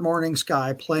Robert Morning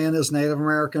Sky playing his Native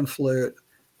American flute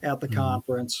at the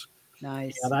conference.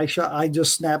 Nice. And I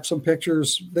just snapped some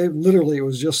pictures. It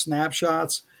was just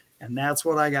snapshots, and that's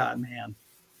what I got, man.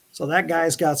 So that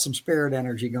guy's got some spirit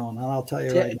energy going on, I'll tell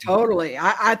you right now. Totally.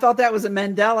 I thought that was a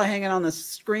Mandela hanging on the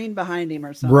screen behind him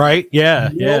or something. Right. Yeah.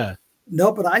 Nope. Yeah.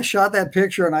 Nope, but I shot that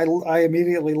picture and I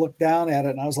immediately looked down at it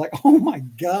and I was like, "Oh my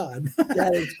God."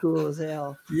 That is cool as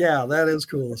hell. Yeah, that is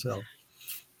cool as hell.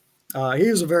 He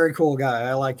was a very cool guy.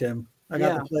 I liked him. I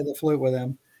got to play the flute with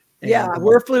him. Yeah,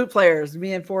 we're flute players.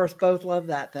 Me and Forrest both love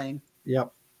that thing.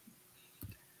 Yep.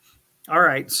 All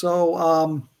right. So,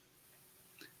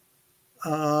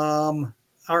 all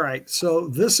right. So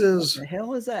this is. What the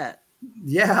hell is that?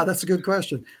 Yeah, that's a good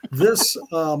question. This,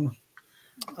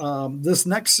 this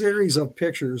next series of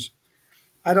pictures,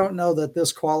 I don't know that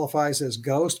this qualifies as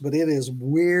ghost, but it is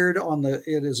weird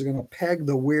it is going to peg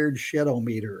the weird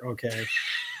shit-o-meter. Okay.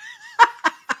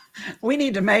 We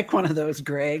need to make one of those,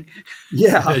 Greg.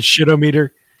 Yeah. A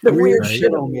shit-o-meter. The weird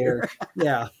shit-o-meter.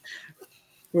 Yeah.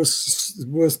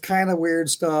 Was kind of weird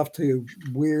stuff to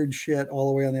weird shit all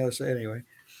the way on the other side. Anyway,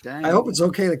 dang. I hope it's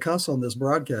okay to cuss on this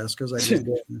broadcast because I just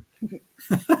did.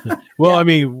 Well, I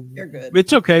mean, you're good.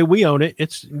 It's okay. We own it.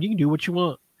 You can do what you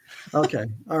want. Okay.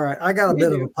 All right. I got a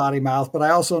bit of a potty mouth, but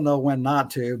I also know when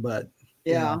not to, but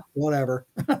whatever.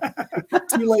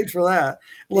 Too late for that.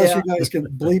 Unless you guys can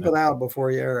bleep it out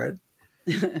before you air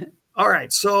it. All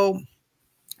right. So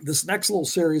this next little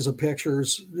series of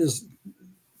pictures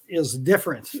is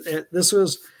different. This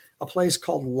was a place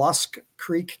called Lusk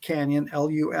Creek Canyon,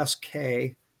 Lusk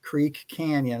Creek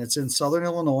Canyon. It's in southern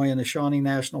Illinois in the Shawnee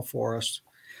National Forest.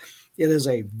 It is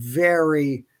a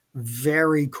very,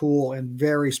 very cool and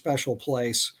very special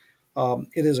place.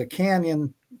 It is a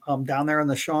canyon down there in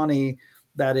the Shawnee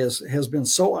that has been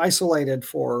so isolated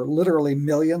for literally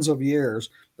millions of years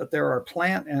that there are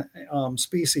plant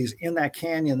species in that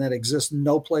canyon that exist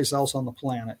no place else on the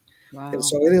planet. Wow. And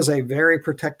so it is a very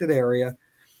protected area.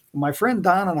 My friend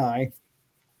Don and I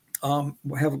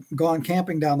have gone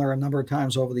camping down there a number of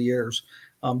times over the years.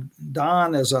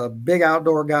 Don is a big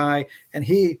outdoor guy, and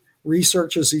he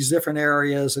researches these different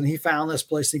areas, and he found this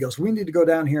place. He goes, "We need to go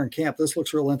down here and camp. This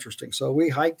looks real interesting." So we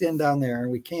hiked in down there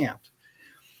and we camped.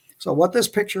 So what this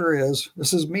picture is,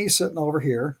 this is me sitting over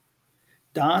here.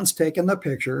 Don's taking the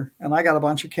picture, and I got a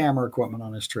bunch of camera equipment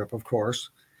on this trip, of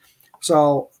course.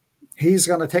 So he's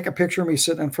going to take a picture of me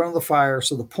sitting in front of the fire.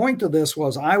 So the point of this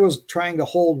was I was trying to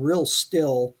hold real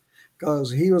still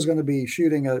because he was going to be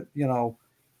shooting a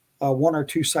 1 or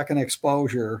 2 second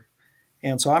exposure.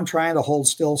 And so I'm trying to hold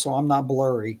still so I'm not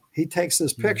blurry. He takes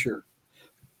this picture,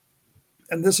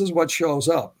 and this is what shows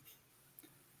up.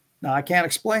 Now, I can't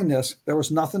explain this. There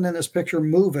was nothing in this picture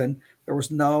moving. There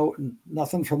was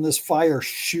nothing from this fire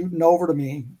shooting over to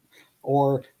me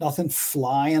or nothing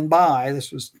flying by.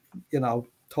 This was,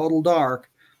 total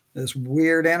dark. This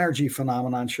weird energy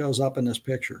phenomenon shows up in this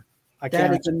picture.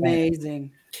 That is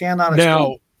amazing. Cannot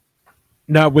explain.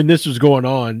 Now, when this was going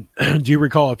on, do you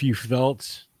recall if you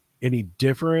felt any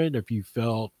different? If you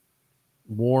felt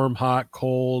warm, hot,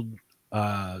 cold,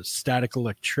 static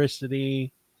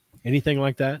electricity, anything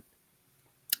like that?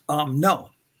 No,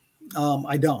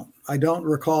 I don't. I don't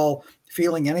recall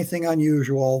feeling anything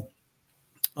unusual.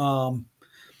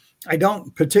 I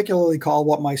don't particularly recall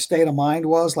what my state of mind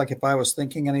was, like if I was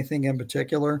thinking anything in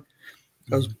particular,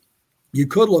 because you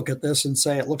could look at this and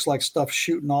say it looks like stuff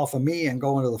shooting off of me and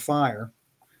going to the fire.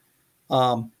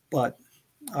 But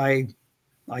I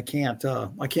can't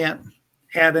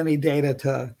add any data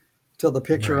to the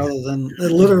picture other than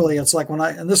literally it's like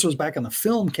and this was back in the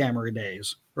film camera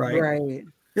days, right? Right.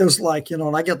 It was like,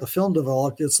 when I get the film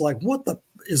developed, it's like, what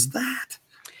is that?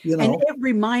 You know, and it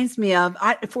reminds me of,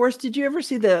 Forrest, did you ever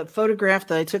see the photograph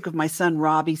that I took of my son,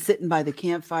 Robbie, sitting by the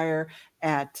campfire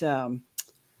at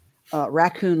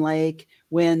Raccoon Lake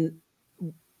when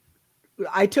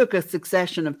I took a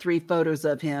succession of 3 photos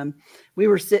of him.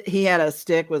 He had a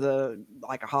stick with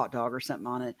like a hot dog or something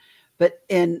on it,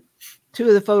 and 2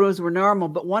 of the photos were normal,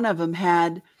 but one of them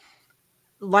had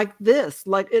like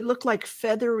it looked like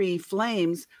feathery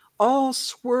flames all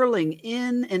swirling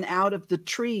in and out of the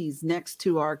trees next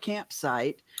to our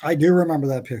campsite. I do remember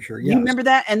that picture. Yes. You remember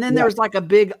that? And then there was like a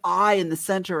big eye in the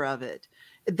center of it.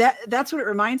 That's what it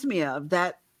reminds me of.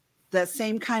 That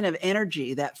same kind of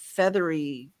energy, that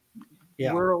feathery,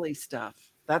 whirly stuff.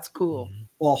 That's cool.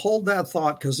 Well, hold that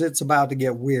thought because it's about to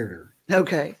get weirder.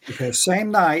 Okay. Okay.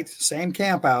 Same night, same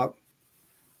camp out.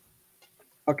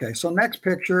 Okay. So next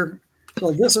picture.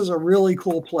 So this is a really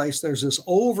cool place. There's this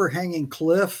overhanging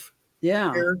cliff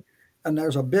here, and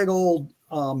there's a big old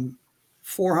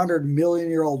 400 million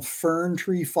year old fern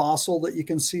tree fossil that you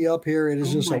can see up here. It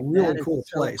is just a really cool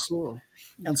place. So cool.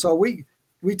 And so we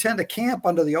tend to camp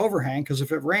under the overhang because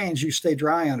if it rains, you stay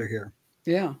dry under here.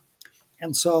 Yeah.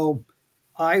 And so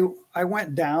I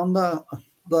went down the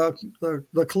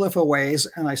cliff a ways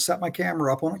and I set my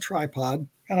camera up on a tripod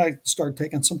and I started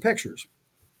taking some pictures.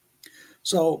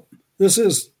 So this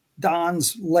is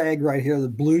Don's leg right here, the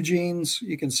blue jeans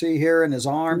you can see here in his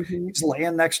arm. Mm-hmm. He's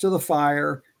laying next to the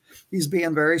fire. He's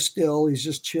being very still. He's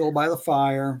just chill by the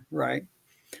fire, right?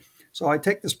 So I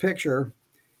take this picture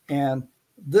and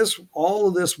all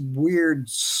of this weird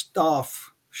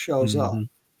stuff shows up.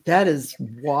 That is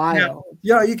wild.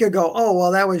 Now, you could go, oh,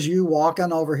 well, that was you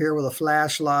walking over here with a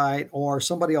flashlight or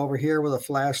somebody over here with a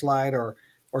flashlight or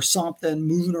something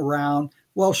moving around.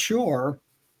 Well, sure.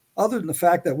 Other than the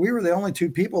fact that we were the only 2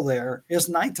 people there, it's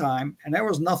nighttime and there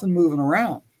was nothing moving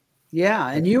around.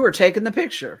 Yeah. And you were taking the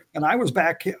picture. And I was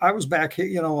back here,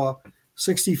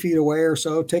 60 feet away or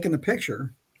so taking the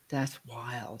picture. That's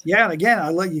wild. Yeah. And again, I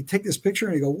let you take this picture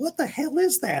and you go, what the hell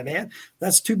is that, man?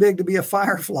 That's too big to be a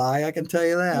firefly. I can tell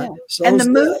you that. Yeah. So and the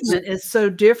movement is so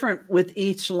different with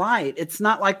each light. It's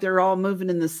not like they're all moving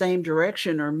in the same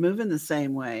direction or moving the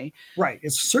same way. Right.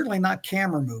 It's certainly not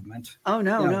camera movement. Oh,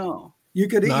 no. You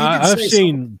could. I've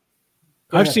seen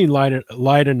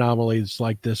light anomalies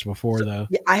like this before, though.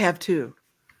 Yeah, I have too.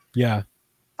 Yeah,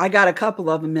 I got a couple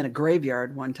of them in a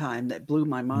graveyard one time that blew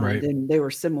my mind, and they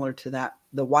were similar to that,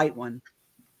 the white one.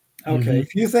 Okay,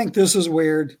 if you think this is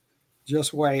weird,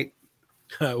 just wait.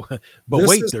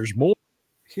 There's more.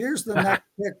 Here's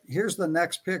the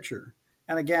next picture,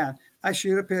 and again, I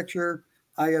shoot a picture,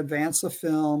 I advance the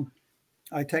film,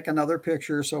 I take another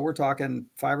picture, so we're talking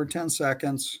 5 or 10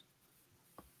 seconds.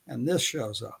 And this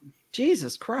shows up.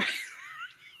 Jesus Christ.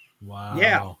 Wow.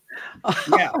 Yeah.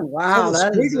 Wow. So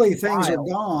the squiggly things are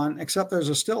gone, except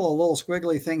there's still a little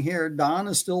squiggly thing here. Don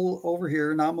is still over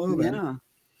here, not moving. Yeah.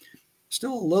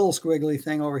 Still a little squiggly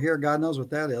thing over here. God knows what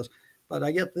that is. But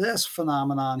I get this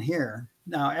phenomenon here.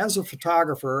 Now, as a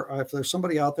photographer, if there's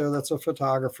somebody out there that's a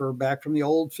photographer back from the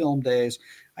old film days,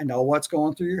 I know what's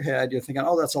going through your head. You're thinking,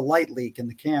 oh, that's a light leak in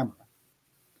the camera.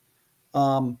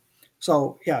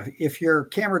 So yeah, if your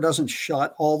camera doesn't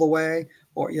shut all the way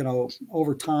or,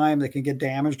 over time they can get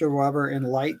damaged or whatever and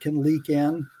light can leak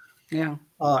in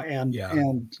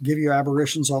and give you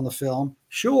aberrations on the film.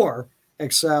 Sure.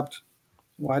 Except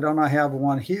why don't I have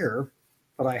one here,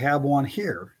 but I have one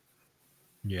here.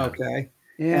 Yeah. Okay.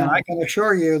 Yeah. And I can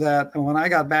assure you that when I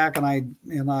got back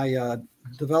and I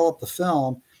developed the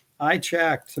film, I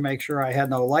checked to make sure I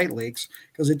had no light leaks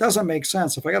because it doesn't make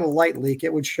sense. If I got a light leak,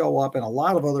 it would show up in a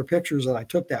lot of other pictures that I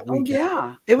took that weekend.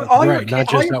 Oh, yeah. All your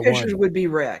pictures would be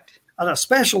wrecked. And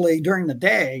especially during the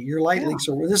day, your light leaks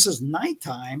are, this is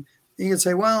nighttime. You could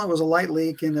say, well, it was a light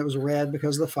leak and it was red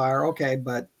because of the fire. Okay,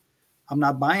 but I'm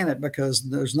not buying it because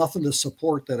there's nothing to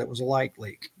support that it was a light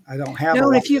leak. I don't have.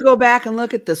 No, if you go back and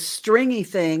look at the stringy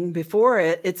thing before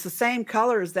it, it's the same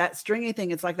color as that stringy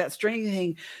thing. It's like that stringy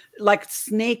thing, like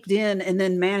snaked in and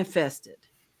then manifested.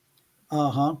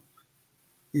 Uh-huh.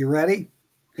 You ready?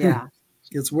 Yeah.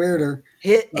 It's weirder.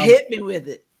 Hit me with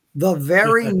it. The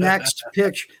very next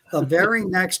picture,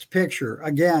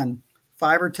 again,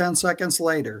 5 or 10 seconds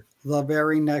later, the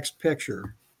very next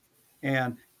picture.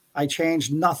 And I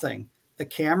changed nothing. The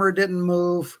camera didn't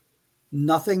move.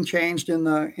 Nothing changed in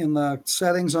the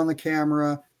settings on the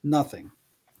camera. Nothing.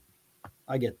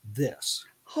 I get this.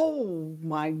 Oh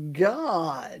my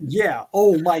God. Yeah.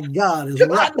 Oh my God. It's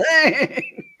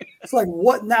like,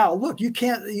 what now? Look, you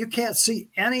can't see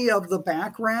any of the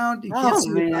background. You can't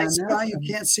see the night sky. You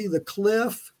can't see the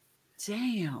cliff.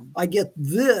 Damn. I get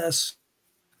this.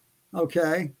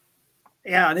 Okay.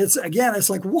 Yeah, and it's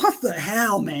like, what the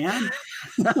hell, man?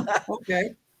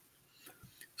 Okay.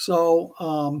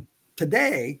 So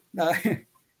today,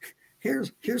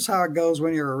 here's how it goes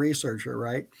when you're a researcher,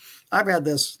 right? I've had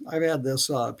this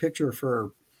picture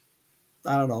for,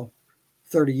 I don't know,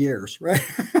 30 years, right?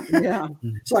 Yeah.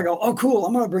 So I go, oh, cool.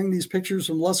 I'm going to bring these pictures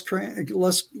from Les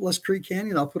Creek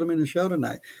Canyon. I'll put them in the show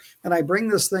tonight. And I bring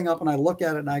this thing up and I look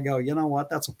at it and I go, you know what?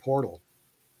 That's a portal,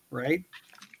 right?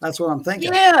 That's what I'm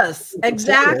thinking. Yes,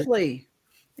 exactly.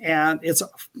 And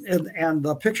and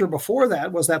the picture before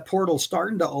that was that portal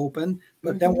starting to open.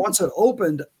 But then once it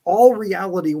opened, all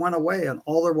reality went away and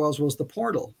all there was the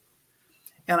portal.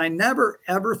 And I never,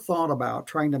 ever thought about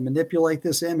trying to manipulate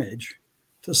this image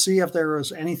to see if there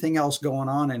was anything else going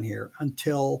on in here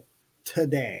until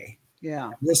today. Yeah.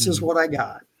 This is what I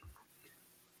got.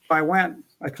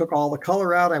 I took all the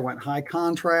color out. I went high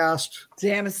contrast.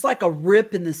 Damn, it's like a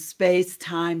rip in the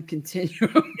space-time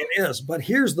continuum. It is. But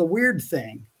here's the weird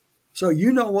thing. So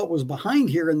you know what was behind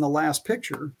here in the last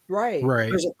picture. Right.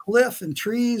 There's a cliff and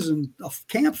trees and a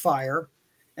campfire.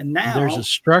 And now there's a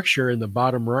structure in the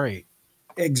bottom right.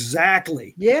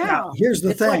 Exactly. Yeah. Now, here's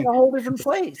the thing. It's like a whole different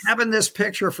place. Having this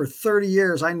picture for 30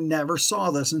 years, I never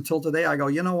saw this until today. I go,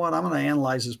 you know what? I'm going to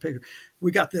analyze this picture.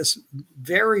 We got this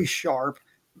very sharp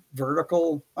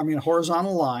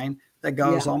horizontal line that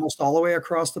goes almost all the way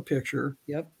across the picture.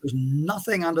 Yep. There's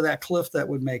nothing under that cliff that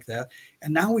would make that.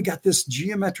 And now we got this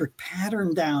geometric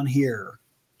pattern down here.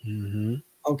 Mm-hmm.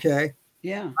 Okay.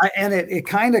 Yeah. And it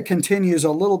kind of continues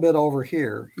a little bit over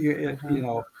here, you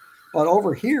know, but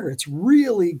over here it's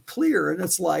really clear. And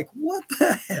it's like, what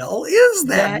the hell is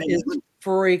that? That is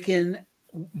freaking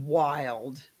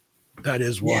wild. That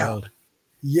is wild.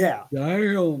 Yeah.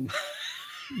 Damn.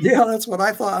 Yeah, that's what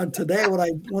I thought today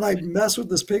when I mess with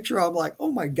this picture. I'm like,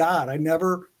 oh my God, I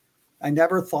never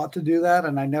thought to do that,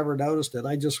 and I never noticed it.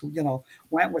 I just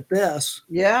went with this.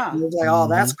 Yeah, and it was like, oh,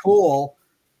 that's cool.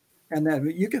 And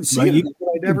then you can see it.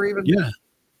 I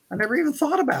never even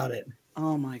thought about it.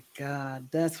 Oh my God,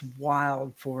 that's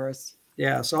wild for us.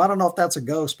 Yeah, so I don't know if that's a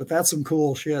ghost, but that's some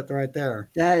cool shit right there.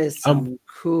 That is some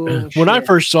cool shit. When I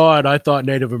first saw it, I thought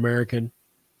Native American.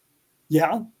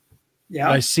 Yeah. Yeah,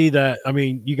 I see that. I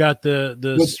mean, you got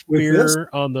the spear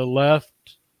on the left.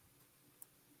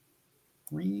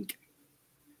 The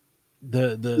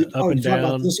up and down.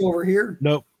 About this over here?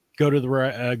 Nope. Go to the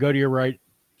right. Go to your right,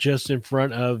 just in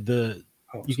front of the.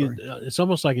 Oh, you can. It's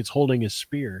almost like it's holding a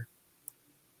spear.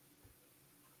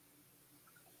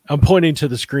 I'm pointing to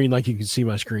the screen like you can see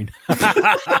my screen.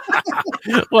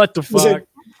 What the fuck?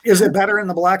 Is it better in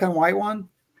the black and white one?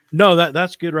 No,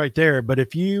 that's good right there. But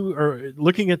if you are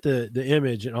looking at the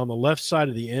image, and on the left side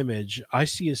of the image, I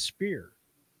see a spear.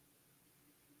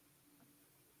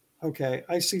 Okay,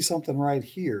 I see something right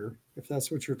here, if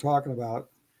that's what you're talking about.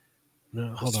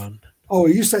 No, hold on. Oh,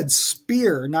 you said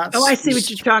spear, not I see what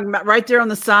you're talking about. Right there on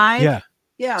the side? Yeah.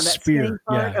 Yeah, that spear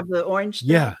part of the orange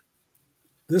thing. Yeah.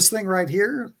 This thing right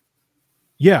here?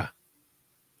 Yeah.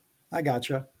 I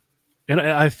gotcha. And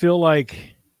I feel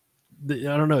like... I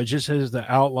don't know. It just has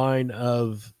the outline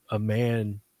of a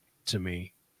man to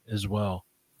me as well.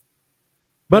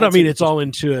 But I mean, it's all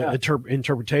into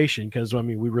interpretation because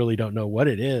we really don't know what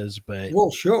it is. But well,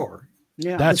 sure,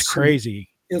 yeah, that's crazy.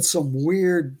 It's some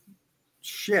weird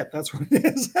shit. That's what it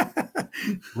is,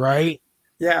 right?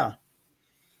 Yeah,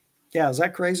 yeah. Is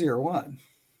that crazy or what?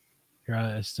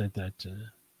 Yeah, I sent that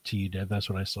to you, Deb.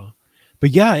 That's what I saw. But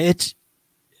yeah,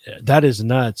 that is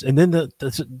nuts. And then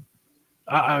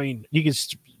I mean, you can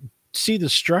see the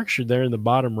structure there in the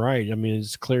bottom right. I mean,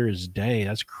 it's clear as day.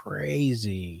 That's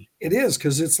crazy. It is,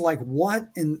 because it's like, what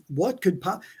could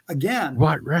pop again?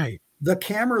 What, right? The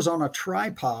camera's on a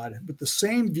tripod, but the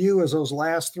same view as those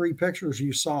last three pictures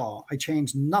you saw. I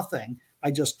changed nothing.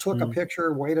 I just took a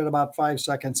picture, waited about 5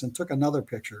 seconds, and took another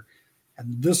picture.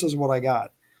 And this is what I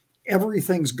got.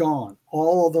 Everything's gone.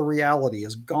 All of the reality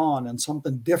is gone, and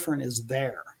something different is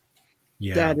there.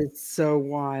 Yeah. That is so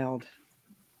wild.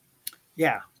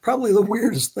 Yeah, probably the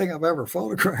weirdest thing I've ever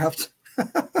photographed.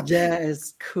 That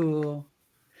is cool.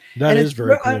 That is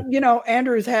very cool.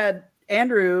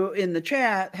 Andrew in the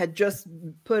chat had just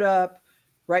put up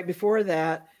right before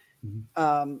that.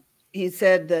 He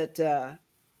said that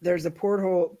there's a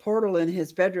portal in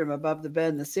his bedroom above the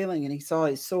bed in the ceiling, and he saw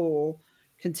his soul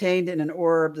contained in an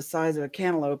orb the size of a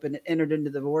cantaloupe, and it entered into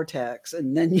the vortex.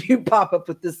 And then you pop up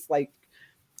with this like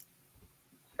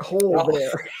hole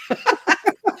there.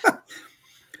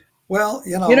 Well,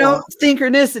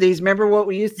 synchronicities. Remember what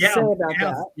we used to say about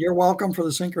that? You're welcome for the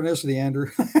synchronicity, Andrew.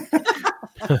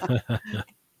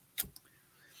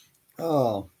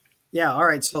 Oh, yeah. All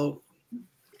right. So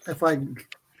if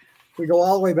we go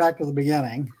all the way back to the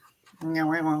beginning,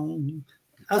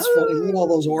 That's funny. Look at all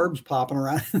those orbs popping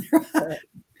around.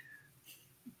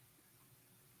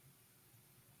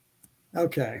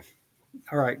 Okay.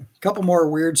 All right. A couple more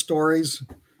weird stories.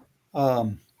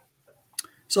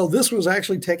 So this was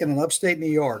actually taken in upstate New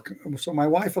York. So my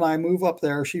wife and I move up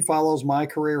there. She follows my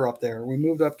career up there. We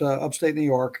moved up to upstate New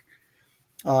York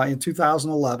in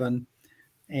 2011,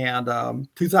 and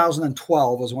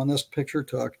 2012 was when this picture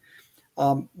took.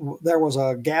 There was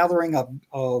a gathering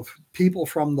of people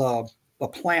from the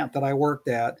plant that I worked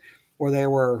at,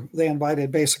 where they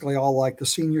invited basically all like the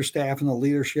senior staff and the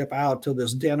leadership out to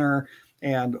this dinner,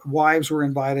 and wives were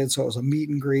invited. So it was a meet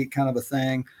and greet kind of a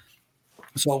thing.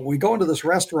 So we go into this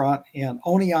restaurant in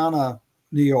Oneonta,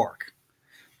 New York,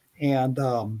 and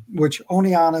which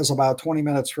Oneonta is about 20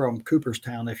 minutes from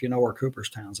Cooperstown, if you know where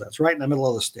Cooperstown's at. It's right in the middle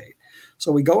of the state.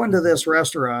 So we go into this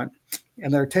restaurant,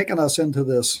 and they're taking us into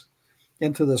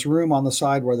this room on the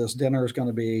side where this dinner is going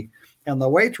to be. And the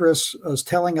waitress is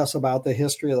telling us about the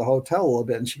history of the hotel a little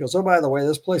bit. And she goes, "Oh, by the way,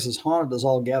 this place is haunted as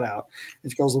all get out."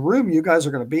 And she goes, "The room you guys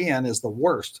are going to be in is the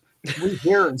worst. We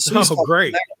hear and see stuff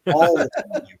great. all the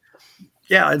time."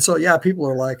 Yeah. And so, yeah, people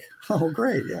are like, "Oh,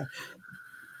 great." Yeah.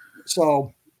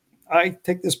 So I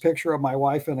take this picture of my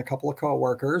wife and a couple of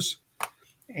coworkers,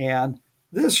 and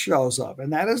this shows up.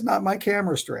 And that is not my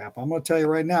camera strap. I'm going to tell you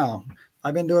right now,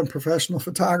 I've been doing professional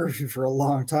photography for a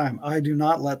long time. I do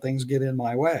not let things get in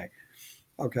my way.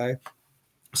 Okay.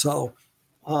 So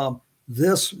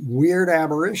this weird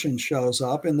apparition shows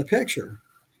up in the picture.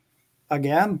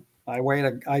 Again,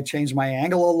 I change my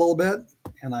angle a little bit,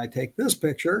 and I take this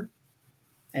picture.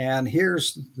 And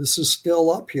this is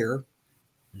still up here.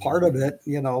 Part of it,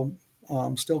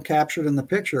 still captured in the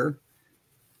picture.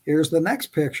 Here's the next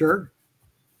picture.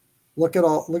 Look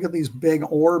at these big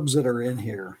orbs that are in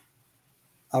here.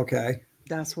 Okay.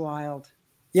 That's wild.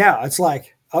 Yeah. It's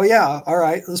like, oh yeah. All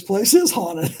right. This place is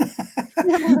haunted.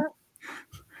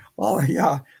 Well,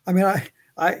 yeah. I mean,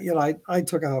 I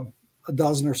took a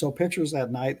dozen or so pictures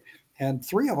that night, and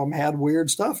 3 of them had weird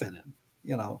stuff in it,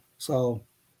 so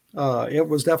it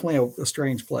was definitely a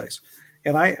strange place.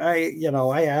 And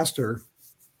I asked her,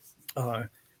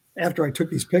 after I took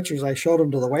these pictures, I showed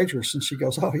them to the waitress, and she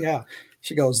goes, "Oh yeah."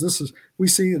 She goes, we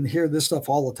see and hear this stuff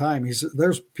all the time. He said,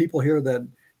 "There's people here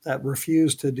that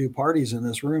refuse to do parties in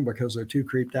this room because they're too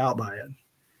creeped out by it."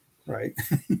 Right.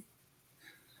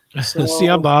 So, see,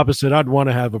 I'm the opposite. I'd want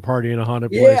to have a party in a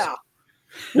haunted place. Yeah.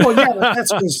 Well, yeah,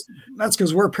 that's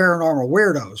because we're paranormal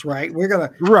weirdos, right? We're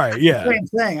gonna same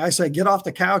thing. I say, get off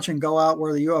the couch and go out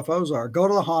where the UFOs are. Go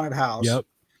to the haunted house. Yep.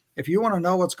 If you want to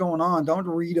know what's going on, don't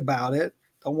read about it.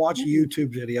 Don't watch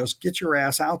YouTube videos. Get your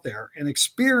ass out there and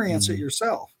experience it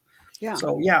yourself. Yeah.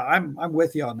 So yeah, I'm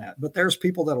with you on that. But there's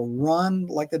people that'll run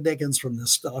like the Dickens from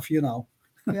this stuff, Yeah,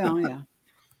 yeah.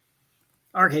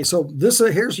 Okay, so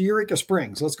here's Eureka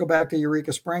Springs. Let's go back to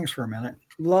Eureka Springs for a minute.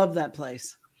 Love that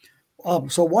place.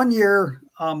 So one year,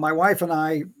 my wife and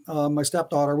I, my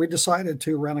stepdaughter, we decided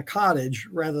to rent a cottage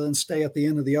rather than stay at the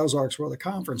end of the Ozarks where the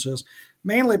conference is,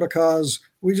 mainly because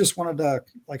we just wanted to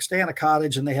stay in a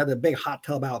cottage, and they had a big hot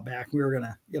tub out back. We were going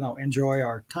to, enjoy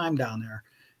our time down there.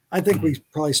 I think we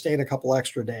probably stayed a couple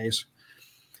extra days.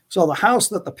 So the house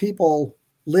that the people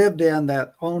lived in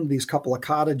that owned these couple of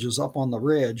cottages up on the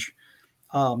ridge,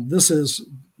 this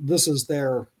is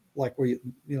their,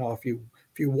 if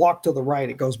you walk to the right,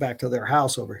 it goes back to their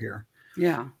house over here.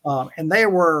 Yeah. And they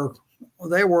were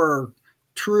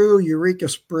true Eureka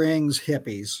Springs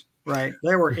hippies, right?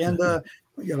 They were into,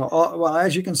 well,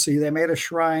 as you can see, they made a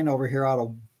shrine over here out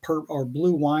of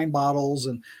blue wine bottles,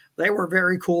 and they were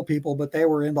very cool people, but they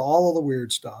were into all of the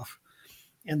weird stuff.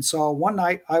 And so one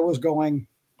night I was going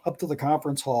up to the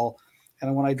conference hall,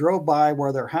 and when I drove by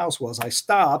where their house was, I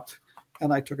stopped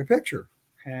and I took a picture,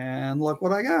 and look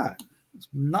what I got.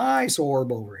 Nice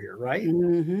orb over here, right?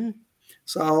 Mm-hmm.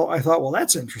 So I thought, well,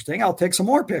 that's interesting. I'll take some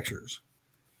more pictures.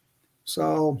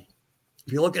 So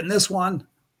if you look at this one,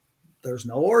 there's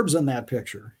no orbs in that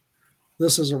picture.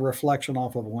 This is a reflection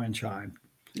off of a wind chime.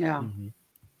 Yeah. Mm-hmm.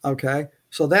 Okay.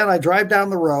 So then I drive down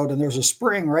the road, and there's a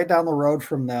spring right down the road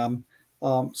from them.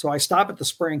 So I stop at the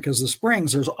spring, because the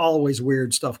springs, there's always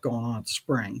weird stuff going on at the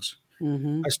springs.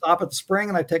 Mm-hmm. I stop at the spring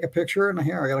and I take a picture, and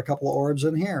here I got a couple of orbs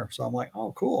in here. So I'm like,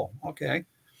 oh, cool. Okay.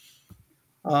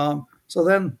 So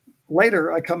then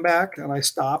later I come back and I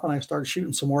stop and I start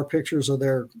shooting some more pictures of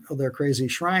their crazy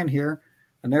shrine here.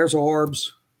 And there's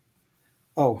orbs.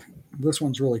 Oh, this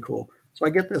one's really cool. So I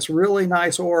get this really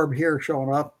nice orb here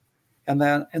showing up. And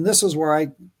this is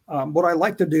where what I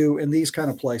like to do in these kind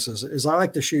of places is I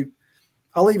like to shoot.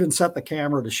 I'll even set the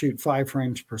camera to shoot 5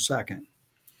 frames per second.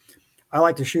 I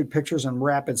like to shoot pictures in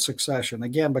rapid succession,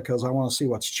 again, because I want to see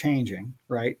what's changing,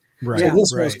 right? Right. So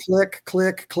this right. was click,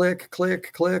 click, click,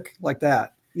 click, click, like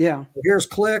that. Yeah. Here's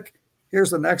click.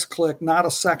 Here's the next click, not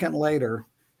a second later.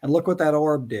 And look what that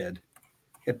orb did.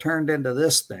 It turned into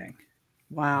this thing.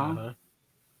 Wow. Uh-huh.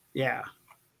 Yeah.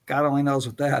 God only knows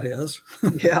what that is.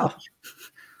 Yeah.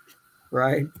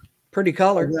 Right. Pretty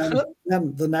color.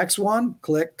 Then the next one,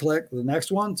 click, click. The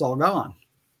next one, it's all gone.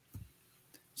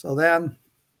 So then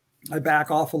I back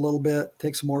off a little bit,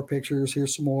 take some more pictures.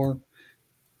 Here's some more.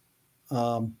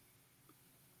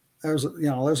 There's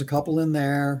a couple in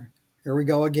there. Here we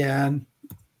go again.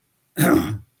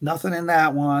 Nothing in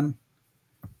that one.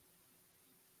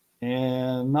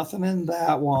 And nothing in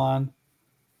that one.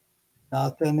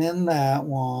 Nothing in that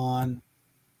one.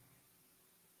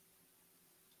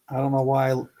 I don't know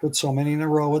why I put so many in a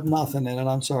row with nothing in it.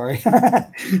 I'm sorry.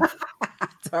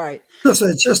 It's all right.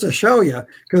 It's just to show you.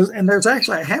 And there's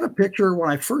actually, I had a picture when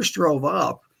I first drove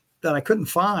up that I couldn't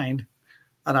find.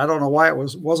 And I don't know why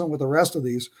wasn't with the rest of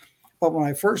these. But when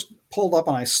I first pulled up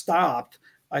and I stopped,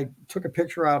 I took a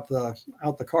picture out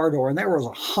the car door, and there was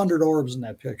 100 orbs in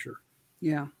that picture.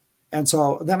 Yeah. And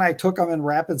so then I took them in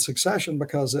rapid succession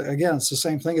because, again, it's the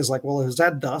same thing as like, well, is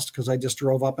that dust? Because I just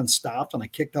drove up and stopped and I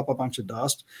kicked up a bunch of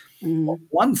dust. Mm-hmm. Well,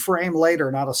 one frame later,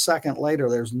 not a second later,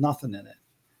 there's nothing in it.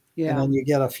 Yeah. And then you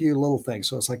get a few little things.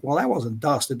 So it's like, well, that wasn't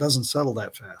dust. It doesn't settle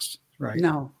that fast. Right.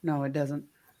 No, it doesn't.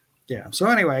 Yeah. So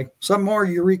anyway, some more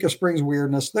Eureka Springs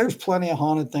weirdness. There's plenty of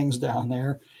haunted things down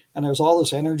there. And there's all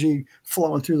this energy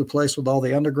flowing through the place with all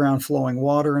the underground flowing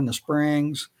water in the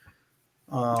springs.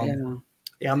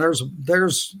 Yeah, and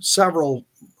there's several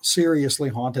seriously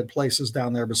haunted places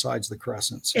down there besides the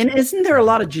Crescents. And isn't there a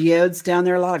lot of geodes down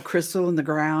there? A lot of crystal in the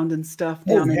ground and stuff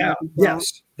down there?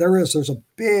 Yes, there is. There's a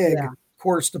big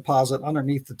quartz deposit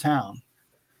underneath the town.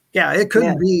 Yeah, it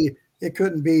couldn't be,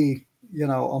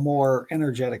 a more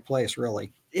energetic place,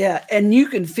 really. Yeah, and you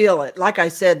can feel it. Like I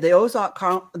said, the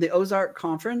Ozark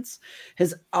Conference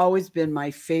has always been my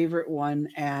favorite one,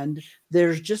 and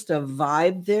there's just a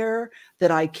vibe there that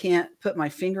I can't put my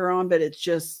finger on, but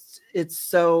it's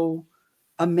so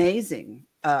amazing.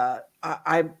 I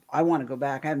want to go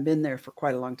back. I haven't been there for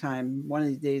quite a long time. One of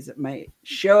these days it might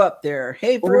show up there.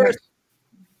 Hey, Forrest.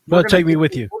 Well, take me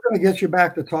with you. We're going to get you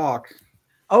back to talk.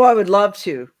 Oh, I would love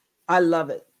to. I love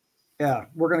it. Yeah,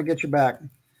 we're going to get you back.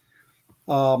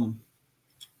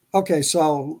 Okay,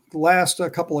 so the last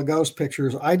couple of ghost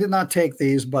pictures, I did not take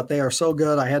these, but they are so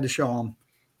good I had to show them.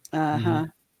 Uh-huh.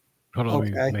 Hold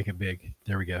on, let me make it big.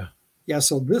 There we go. Yeah,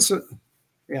 so this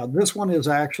one is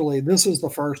actually, this is the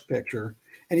first picture,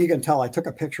 and you can tell I took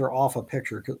a picture off a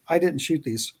picture because I didn't shoot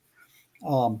these.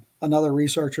 Another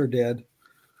researcher did.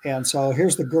 And so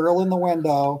here's the girl in the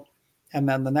window, and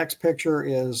then the next picture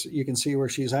is, you can see where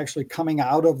she's actually coming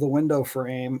out of the window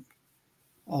frame.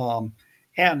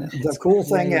 And the cool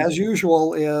thing, as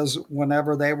usual, is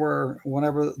whenever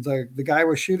the guy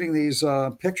was shooting these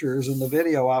pictures in the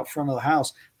video out front of the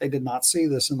house, they did not see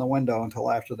this in the window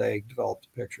until after they developed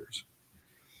the pictures.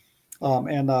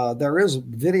 And there is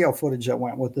video footage that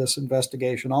went with this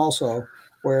investigation also,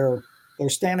 where they're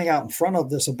standing out in front of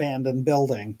this abandoned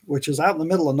building, which is out in the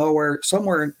middle of nowhere,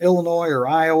 somewhere in Illinois or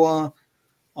Iowa,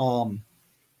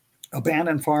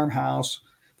 abandoned farmhouse.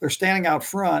 They're standing out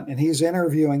front, and he's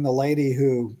interviewing the lady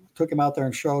who took him out there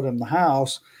and showed him the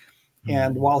house.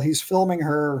 And while he's filming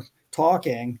her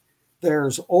talking,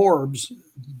 there's orbs,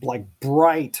 like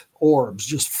bright orbs,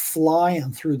 just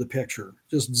flying through the picture,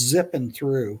 just zipping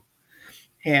through.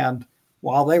 And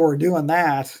while they were doing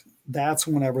that, that's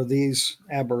whenever these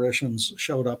apparitions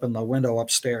showed up in the window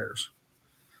upstairs.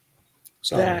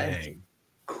 So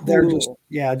cool.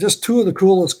 They're just two of the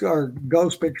coolest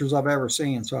ghost pictures I've ever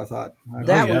seen. So I thought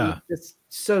that one is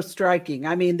so striking.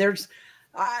 I mean,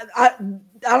 I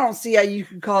don't see how you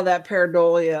can call that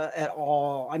pareidolia at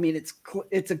all. I mean,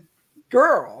 it's a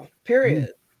girl,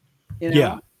 period. You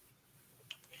know?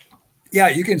 Yeah,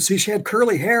 you can see she had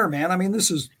curly hair, man. I mean,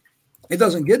 it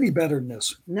doesn't get any better than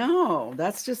this. No,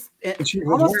 that's just it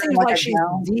almost seems like she's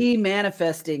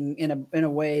de-manifesting in a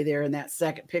way there in that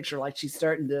second picture, like she's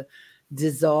starting to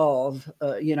dissolve,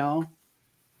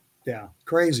 Yeah,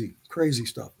 crazy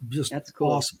stuff. Just that's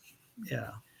cool. Awesome.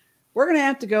 Yeah, we're gonna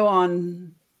have to go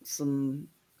on some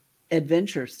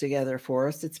adventures together,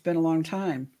 Forrest. It's been a long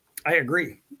time. I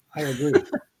agree.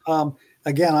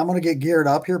 Again, I'm gonna get geared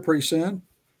up here pretty soon.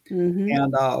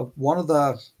 And one of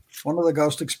the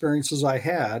ghost experiences I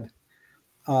had,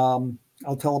 I'll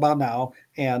tell about now,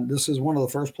 and this is one of the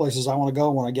first places I want to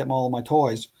go when I get all of my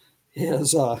toys,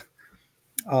 is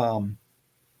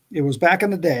it was back in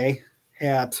the day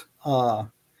at I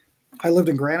lived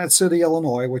in Granite City,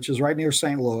 Illinois, which is right near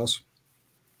St. Louis.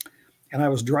 And I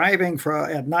was driving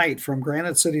at night from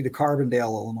Granite City to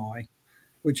Carbondale, Illinois,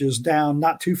 which is down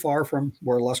not too far from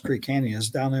where Lost Creek Canyon is,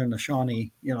 down there in the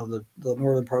Shawnee, the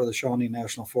northern part of the Shawnee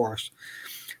National Forest.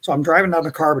 So I'm driving down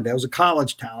to Carbondale. It was a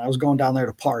college town. I was going down there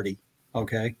to party.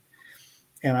 Okay.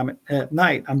 And I'm at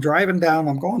night, I'm driving down,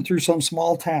 I'm going through some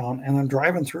small town, and I'm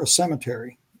driving through a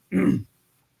cemetery.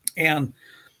 And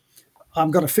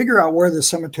I'm going to figure out where this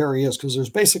cemetery is, because there's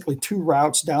basically two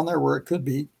routes down there where it could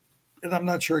be. And I'm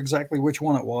not sure exactly which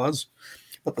one it was,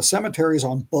 but the cemetery is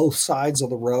on both sides of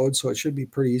the road, so it should be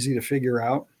pretty easy to figure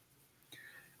out.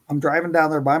 I'm driving down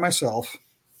there by myself,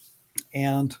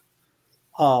 and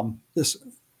this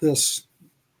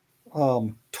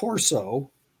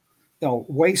torso,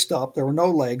 waist up, there were no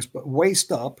legs, but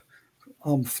waist up,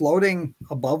 floating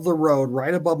above the road,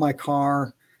 right above my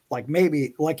car, like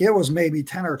it was maybe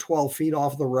 10 or 12 feet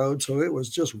off the road. So it was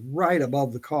just right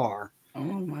above the car. Oh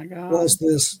my God.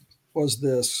 Was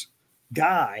this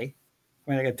guy.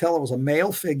 I mean, I could tell it was a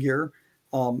male figure,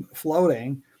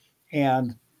 floating,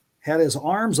 and had his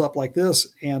arms up like this,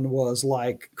 and was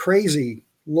like crazy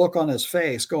look on his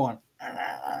face, going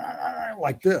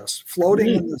like this, floating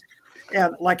in this.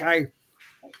 And like I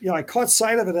caught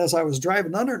sight of it as I was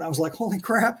driving under it, and I was like, holy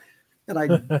crap. And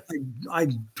I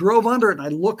drove under it, and I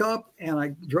look up, and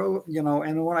I drove,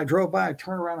 and when I drove by, I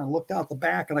turned around and looked out the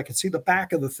back, and I could see the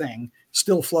back of the thing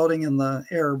still floating in the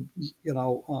air,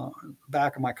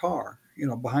 back of my car,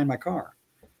 behind my car.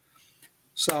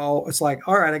 So it's like,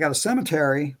 all right, I got a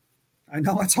cemetery. I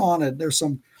know it's haunted. There's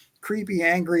some creepy,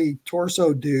 angry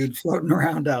torso dude floating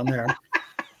around down there.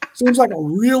 Seems like a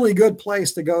really good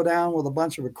place to go down with a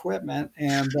bunch of equipment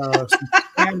and some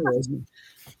cameras.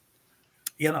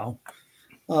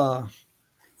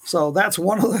 So that's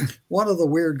one of the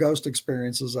weird ghost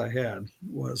experiences I had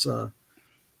was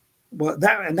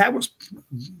that was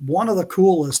one of the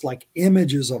coolest like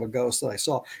images of a ghost that I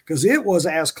saw, because it was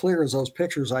as clear as those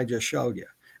pictures I just showed you.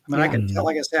 I mean, I could tell,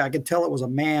 like I said, I could tell it was a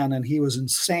man, and he was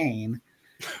insane,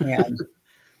 and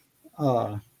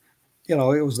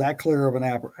it was that clear of an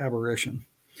apparition.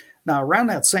 Now, around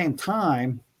that same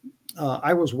time,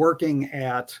 I was working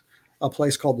at a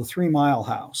place called the 3 Mile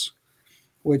House,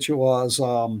 which was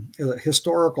a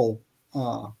historical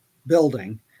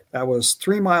building that was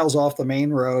 3 miles off the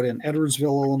main road in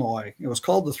Edwardsville, Illinois. It was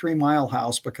called the 3 Mile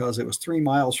House because it was 3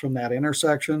 miles from that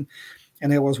intersection,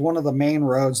 and it was one of the main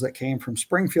roads that came from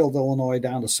Springfield, Illinois,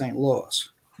 down to St. Louis.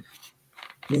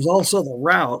 It was also the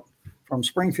route from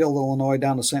Springfield, Illinois,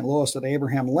 down to St. Louis that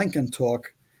Abraham Lincoln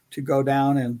took to go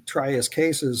down and try his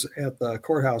cases at the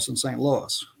courthouse in St.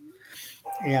 Louis.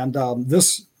 And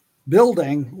this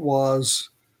building was,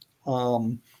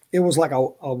 it was like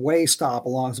a way stop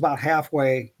along. It's about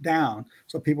halfway down,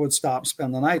 so people would stop,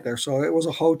 spend the night there. So it was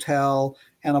a hotel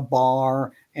and a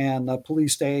bar and a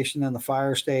police station and the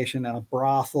fire station and a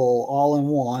brothel all in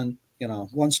one,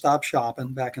 one-stop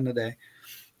shopping back in the day.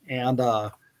 And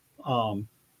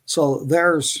so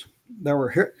there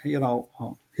were,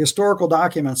 historical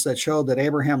documents that showed that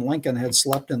Abraham Lincoln had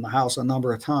slept in the house a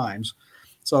number of times.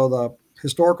 So the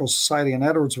Historical Society in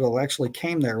Edwardsville actually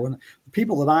came there when the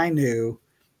people that I knew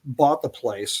bought the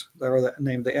place. They were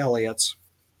named the Elliots,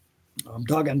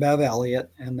 Doug and Bev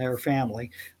Elliott and their family.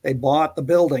 They bought the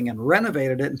building and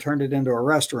renovated it and turned it into a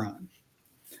restaurant.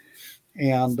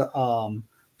 And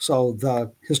so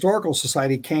the Historical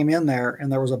Society came in there,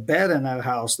 and there was a bed in that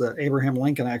house that Abraham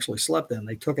Lincoln actually slept in.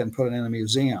 They took it and put it in a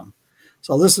museum.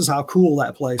 So this is how cool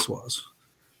that place was.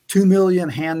 2 million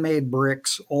handmade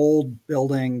bricks, old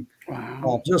building.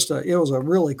 Wow. It was a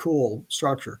really cool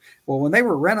structure. Well, when they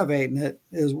were renovating it,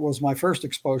 was my first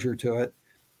exposure to it.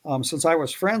 Since I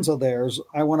was friends of theirs,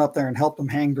 I went up there and helped them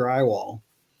hang drywall.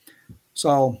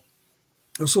 So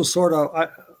this was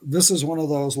this is one of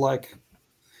those like,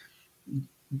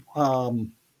 I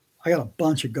got a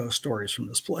bunch of ghost stories from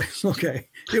this place. Okay.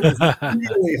 It was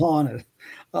really haunted.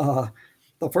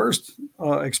 The first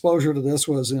exposure to this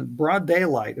was in broad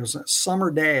daylight. It was a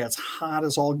summer day. It's hot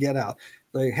as all get out.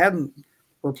 They hadn't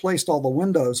replaced all the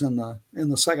windows in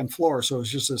the second floor, so it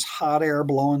was just this hot air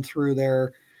blowing through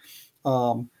there.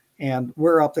 And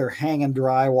we're up there hanging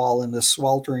drywall in this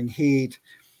sweltering heat.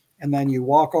 And then you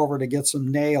walk over to get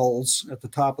some nails at the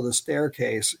top of the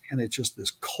staircase, and it's just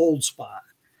this cold spot.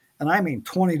 And I mean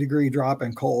 20-degree drop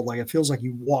in cold. Like it feels like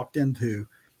you walked into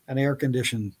an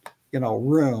air-conditioned,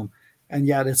 room. And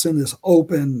yet it's in this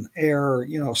open air,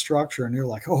 structure. And you're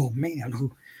like, oh man,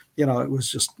 it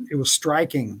was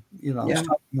striking,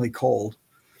 strikingly cold.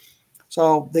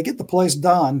 So they get the place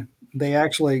done. They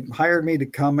actually hired me to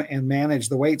come and manage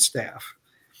the wait staff.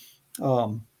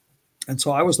 And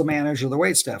so I was the manager of the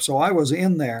wait staff. So I was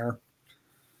in there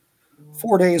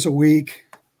 4 days a week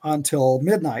until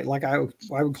midnight. Like I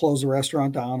would close the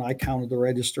restaurant down. I counted the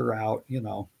register out,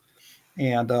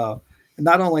 and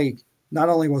not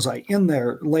only was I in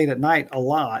there late at night a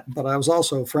lot, but I was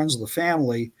also friends with the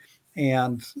family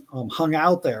and hung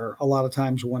out there a lot of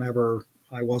times whenever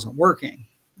I wasn't working.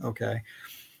 Okay.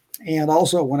 And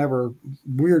also whenever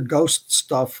weird ghost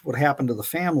stuff would happen to the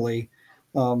family,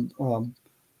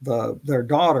 their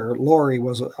daughter, Lori,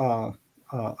 was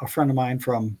a friend of mine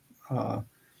from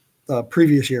the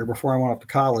previous year before I went up to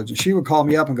college. And she would call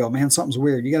me up and go, man, something's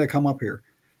weird. You got to come up here.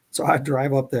 So I'd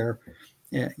drive up there,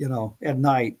 at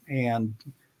night and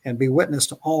be witness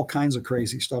to all kinds of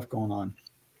crazy stuff going on.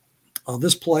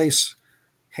 This place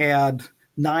had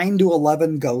 9 to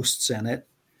 11 ghosts in it.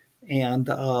 And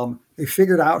they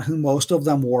figured out who most of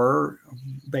them were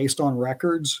based on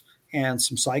records, and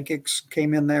some psychics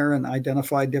came in there and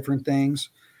identified different things.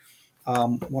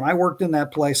 When I worked in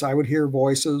that place, I would hear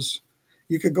voices.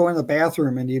 You could go in the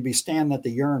bathroom and you'd be standing at the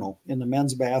urinal in the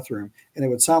men's bathroom, and it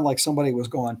would sound like somebody was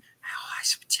going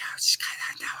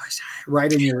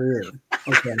right in your ear.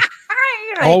 Okay.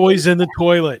 Always in the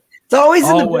toilet. It's always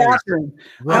in the bathroom.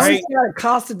 Right. I got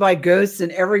accosted by ghosts in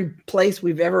every place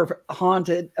we've ever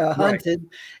hunted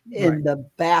in the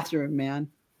bathroom, man.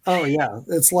 Oh yeah,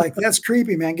 it's like, that's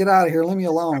creepy, man. Get out of here. Leave me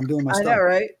alone. I'm doing my stuff. I know,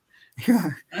 right?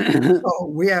 Yeah. So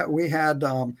we had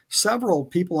several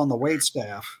people on the wait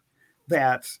staff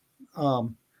that,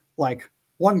 like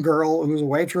one girl who was a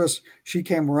waitress, she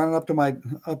came running up to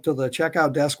the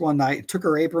checkout desk one night, took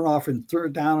her apron off and threw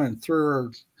it down and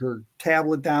threw her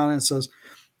tablet down and says,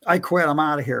 I quit. I'm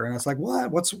out of here. And it's like, what?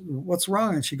 What's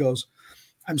wrong? And she goes,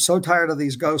 I'm so tired of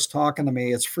these ghosts talking to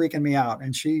me. It's freaking me out.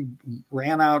 And she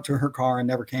ran out to her car and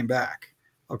never came back.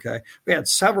 Okay. We had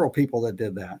several people that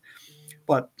did that,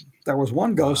 but there was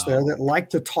one ghost there that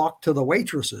liked to talk to the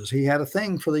waitresses. He had a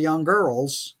thing for the young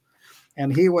girls,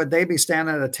 and they'd be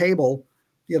standing at a table,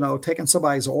 taking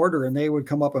somebody's order, and they would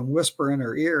come up and whisper in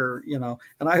her ear,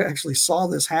 and I actually saw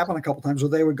this happen a couple times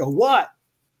where they would go, what?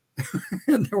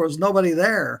 And there was nobody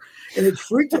there, and it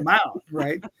freaked them out.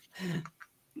 Right.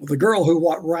 The girl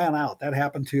who ran out, that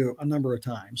happened to a number of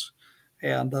times.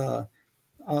 And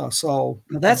so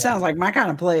that sounds like my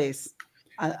kind of place.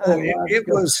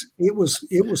 It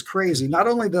was crazy. Not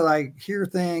only did I hear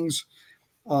things,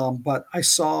 but I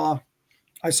saw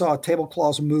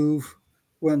tablecloths move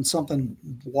when something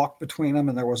walked between them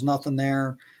and there was nothing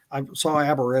there. I saw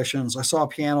apparitions. I saw a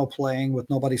piano playing with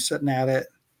nobody sitting at it.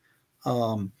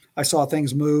 I saw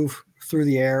things move through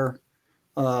the air.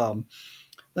 And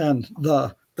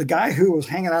the guy who was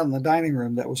hanging out in the dining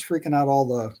room that was freaking out all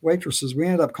the waitresses, we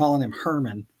ended up calling him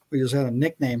Herman. We just had a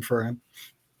nickname for him.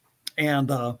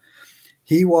 And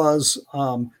he was,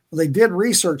 they did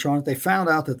research on it. They found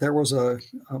out that there was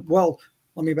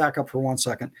let me back up for 1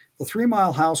 second. The 3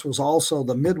 Mile House was also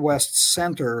the Midwest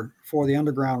center for the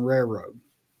Underground Railroad.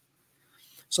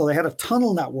 So they had a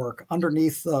tunnel network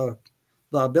underneath the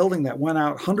building that went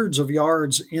out hundreds of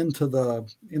yards into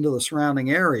the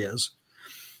surrounding areas,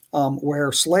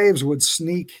 where slaves would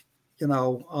sneak,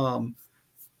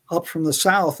 up from the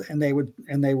south, and they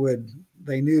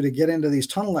knew to get into these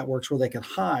tunnel networks where they could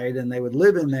hide, and they would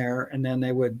live in there, and then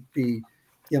they would be,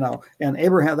 and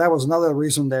Abraham, that was another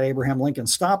reason that Abraham Lincoln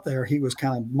stopped there. He was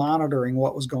kind of monitoring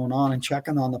what was going on and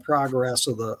checking on the progress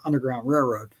of the Underground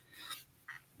Railroad.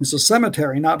 It's a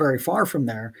cemetery not very far from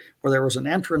there where there was an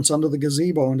entrance under the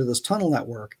gazebo into this tunnel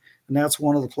network. And that's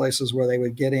one of the places where they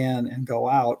would get in and go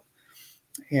out.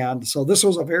 And so this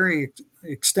was a very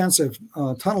extensive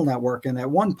tunnel network. And at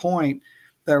one point,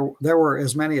 there were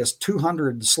as many as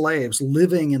 200 slaves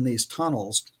living in these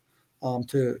tunnels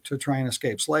to try and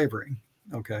escape slavery.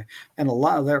 Okay. And a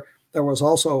lot of there was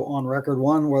also on record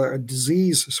one where a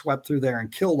disease swept through there and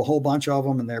killed a whole bunch of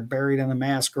them. And they're buried in a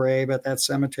mass grave at that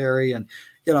cemetery. And,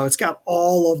 it's got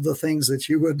all of the things that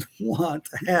you would want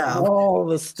to have. All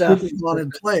the stuff in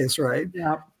place, right?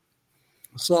 Yeah.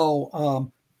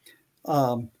 So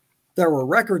there were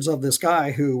records of this guy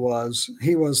who was a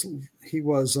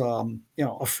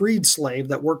freed slave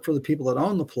that worked for the people that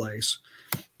owned the place,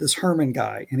 this Herman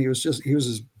guy. And he was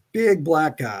this big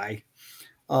black guy,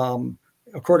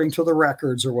 according to the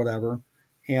records or whatever.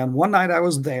 And one night I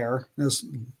was there, this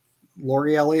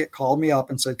Lori Elliott called me up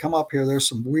and said, come up here. There's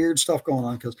some weird stuff going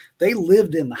on, because they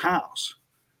lived in the house.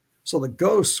 So the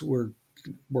ghosts were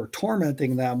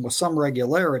tormenting them with some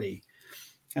regularity.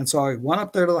 And so I went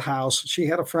up there to the house. She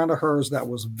had a friend of hers that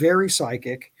was very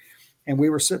psychic. And we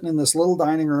were sitting in this little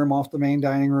dining room off the main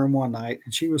dining room one night.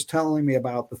 And she was telling me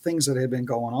about the things that had been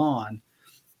going on.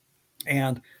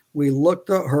 And we looked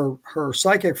at her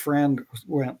psychic friend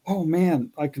went, oh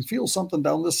man, I can feel something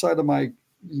down this side of my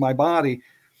my body.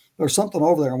 There's something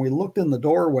over there. And we looked in the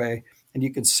doorway and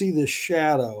you could see this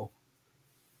shadow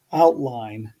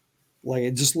outline. Like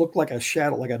it just looked like a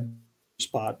shadow, like a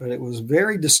spot, but it was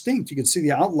very distinct. You could see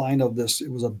the outline of this.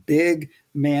 It was a big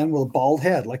man with a bald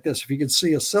head like this. If you could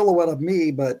see a silhouette of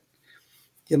me, but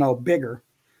bigger,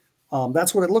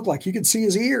 that's what it looked like. You could see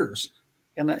his ears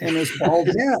and his bald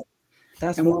head.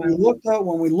 And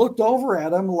when we looked over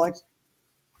at him, like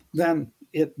then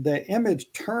the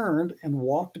image turned and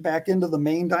walked back into the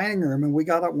main dining room, and we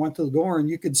got up, went to the door, and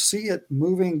you could see it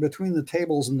moving between the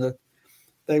tables, and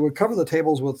they would cover the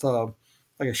tables with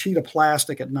like a sheet of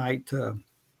plastic at night.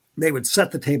 They would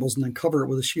set the tables and then cover it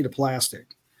with a sheet of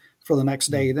plastic for the next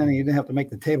day. Then you didn't have to make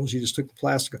the tables; you just took the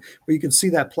plastic. But you could see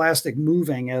that plastic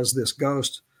moving as this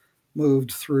ghost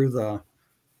moved through the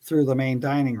main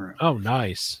dining room. Oh,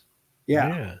 nice.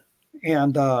 Yeah.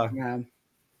 And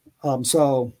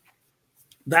so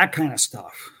that kind of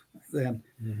stuff. Then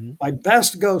my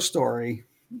best ghost story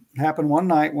happened one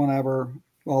night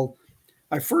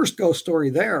my first ghost story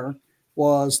there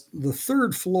was the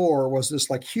third floor was this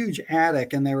like huge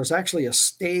attic, and there was actually a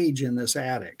stage in this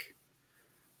attic.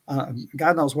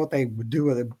 God knows what they would do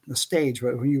with the stage,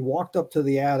 but when you walked up to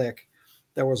the attic,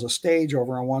 there was a stage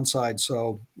over on one side.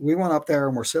 So we went up there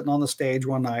and we're sitting on the stage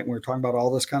one night and we were talking about all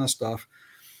this kind of stuff.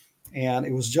 And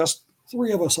it was just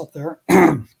three of us up there.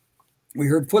 We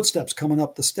heard footsteps coming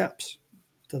up the steps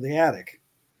to the attic,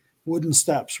 wooden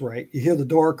steps, right? You hear the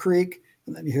door creak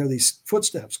and then you hear these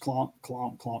footsteps clomp,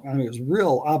 clomp, clomp. I mean, it was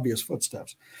real obvious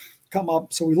footsteps come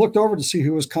up. So we looked over to see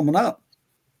who was coming up.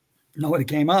 Nobody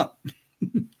came up.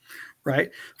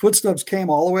 Right? Footsteps came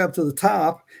all the way up to the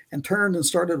top and turned and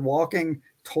started walking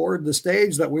toward the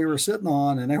stage that we were sitting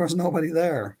on, and there was nobody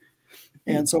there.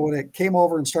 And so when it came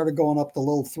over and started going up the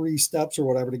little 3 steps or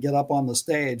whatever to get up on the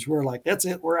stage, we're like, that's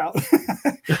it, we're out.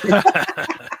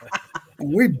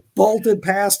 And we bolted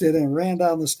past it and ran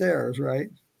down the stairs, right?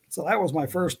 So that was my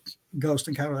first ghost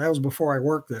encounter. That was before I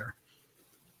worked there.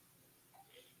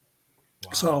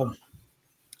 Wow. So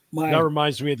that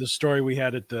reminds me of the story we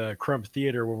had at the Crump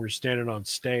Theater when we were standing on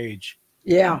stage.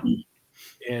 Yeah.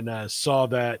 And saw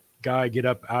that guy get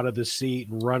up out of the seat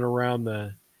and run around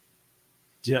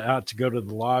out to go to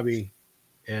the lobby.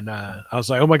 And I was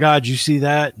like, oh my God, you see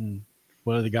that? And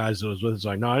one of the guys that was with us was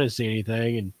like, no, I didn't see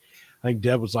anything. And I think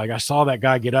Deb was like, I saw that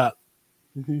guy get up.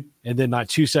 And then not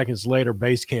 2 seconds later,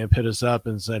 base camp hit us up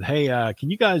and said, hey, can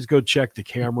you guys go check the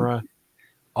camera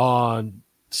on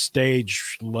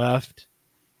stage left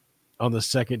on the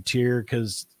second tier?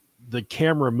 Because the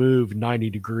camera moved 90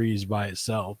 degrees by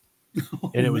itself.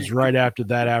 And it was right after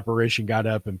that apparition got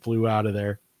up and flew out of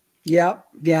there. Yep.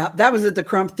 Yeah. That was at the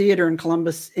Crump Theater in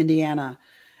Columbus, Indiana.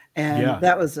 And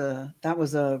that was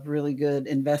a really good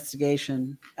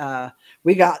investigation.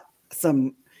 We got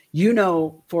some,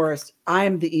 Forrest,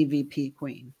 I'm the EVP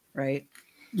queen, right?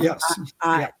 Yes.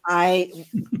 I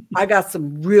got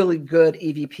some really good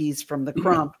EVPs from the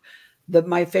Crump.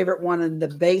 My favorite one in the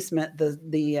basement,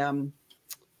 the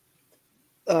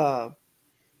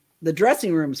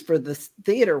dressing rooms for the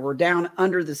theater were down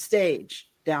under the stage,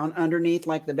 down underneath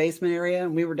like the basement area.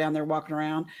 And we were down there walking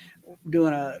around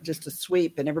doing just a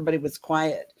sweep, and everybody was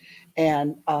quiet.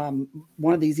 And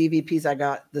one of these EVPs I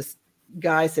got, this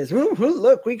guy says,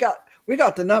 look, we got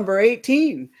the number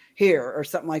 18 here or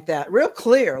something like that. Real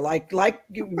clear, like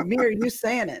you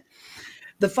saying it.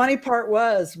 The funny part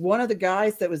was one of the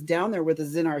guys that was down there with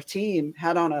us in our team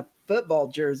had on a football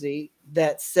jersey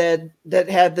that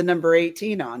had the number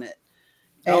 18 on it.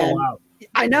 And oh, wow.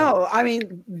 I know. I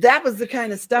mean, that was the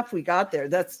kind of stuff we got there.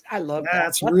 I love that.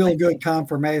 That's real good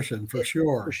confirmation for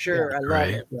sure. For sure. Yeah, I love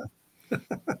it. Yeah.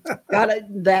 Got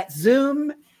that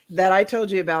Zoom that I told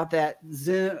you about, that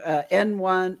Zoom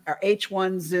N1 or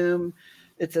H1 Zoom.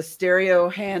 It's a stereo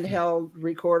handheld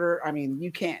recorder. I mean,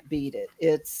 you can't beat it.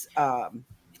 It's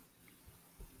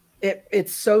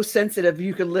so sensitive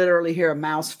you can literally hear a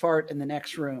mouse fart in the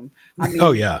next room. I mean,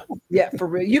 oh yeah, yeah, for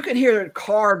real. You can hear a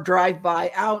car drive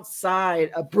by outside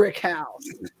a brick house.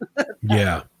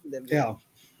 Yeah,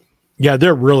 yeah,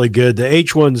 they're really good. The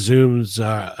H1 Zooms,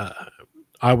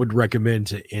 I would recommend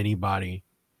to anybody.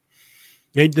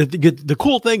 And the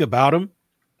cool thing about them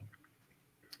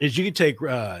is you can take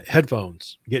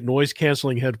headphones, get noise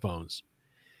canceling headphones,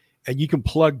 and you can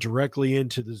plug directly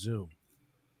into the Zoom.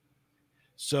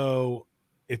 So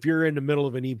if you're in the middle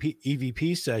of an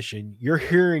EVP session, you're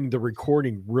hearing the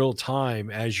recording real time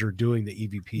as you're doing the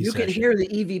EVP session. You can hear the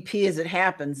EVP as it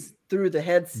happens through the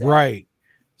headset. Right.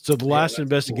 So the last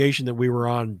investigation that we were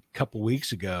on a couple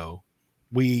weeks ago,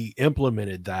 we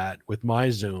implemented that with my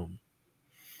Zoom.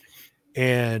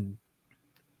 And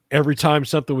every time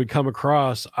something would come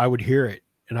across, I would hear it.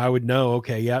 and I would know,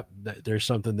 okay, yep, there's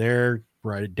something there,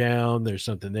 write it down. There's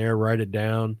something there, write it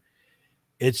down.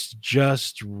 It's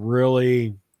just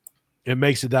really, it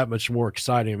makes it that much more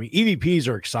exciting. I mean, EVPs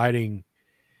are exciting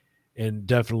and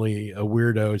definitely a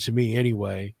weirdo to me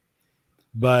anyway,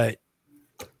 but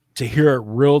to hear it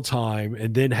real time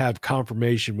and then have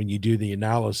confirmation when you do the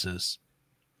analysis,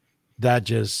 that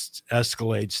just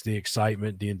escalates the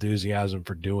excitement, the enthusiasm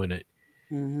for doing it.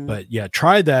 Mm-hmm. But yeah,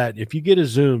 try that. If you get a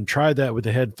Zoom, try that with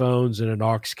the headphones and an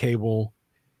aux cable.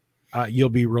 You'll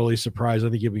be really surprised. I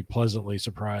think you'll be pleasantly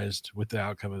surprised with the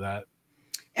outcome of that.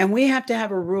 And we have to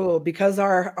have a rule because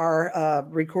our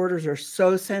recorders are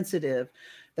so sensitive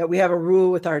that we have a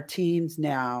rule with our teams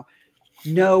now: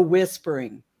 no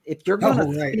whispering. If you're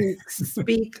going to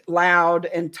speak loud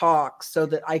and talk so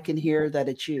that I can hear that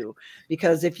it's you.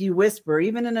 Because if you whisper,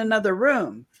 even in another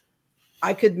room,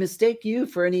 I could mistake you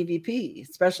for an EVP,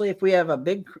 especially if we have a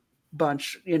big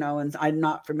bunch, and I'm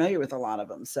not familiar with a lot of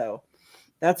them. So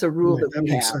that's a rule that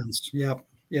makes sense. Yep.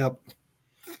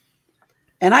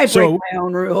 And I break my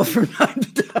own rule from time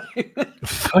to time.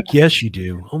 Fuck yes, you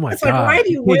do. Oh my God. Like, why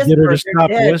do you whisper? Get her to stop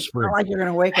whispering. Not like you're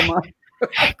going to wake them up.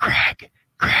 Hey, Craig.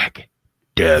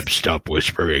 Deb, stop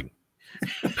whispering.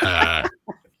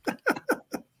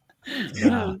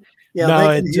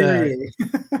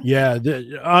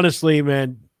 Honestly,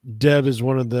 man, Deb is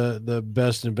one of the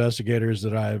best investigators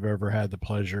that I've ever had the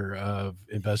pleasure of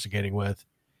investigating with.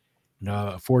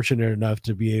 Fortunate enough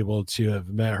to be able to have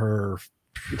met her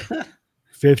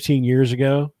 15 years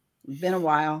ago. It's been a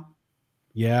while.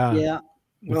 Yeah.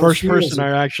 The first person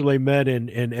I actually met in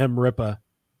MRIPA.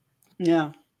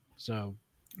 Yeah. So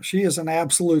she is an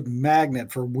absolute magnet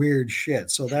for weird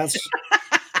shit. So that's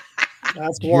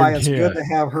why it's good to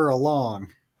have her along.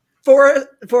 For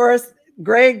us,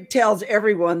 Greg tells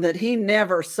everyone that he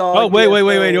never saw. Oh, wait.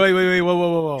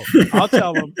 Whoa. I'll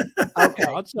tell him. Okay.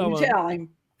 I'll tell him. Tell him.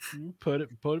 Put it.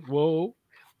 Whoa.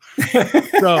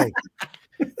 So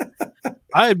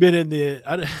I had been in the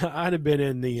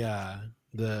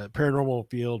paranormal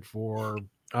field for,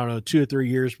 I don't know, 2 or 3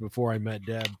 years before I met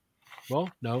Deb.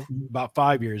 Well, no, about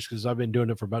 5 years, because I've been doing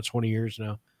it for about 20 years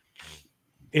now.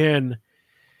 And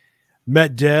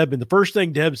met Deb, and the first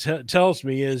thing Deb tells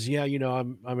me is,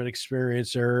 I'm an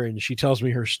experiencer, and she tells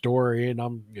me her story, and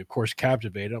I'm of course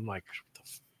captivated. I'm like,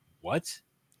 what?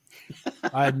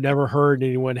 I had never heard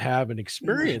anyone have an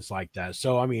experience like that.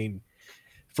 So, I mean,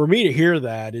 for me to hear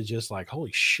that is just like,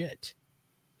 holy shit,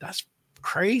 that's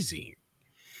crazy.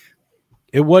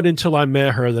 It wasn't until I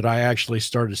met her that I actually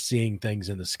started seeing things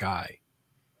in the sky.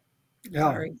 Yeah.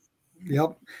 Sorry.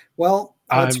 Yep. Well,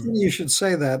 it's funny you should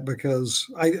say that, because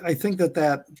I think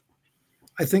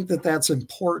that's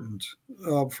important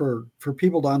for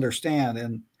people to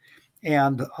understand.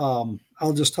 And I'll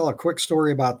just tell a quick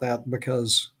story about that,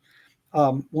 because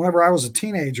whenever I was a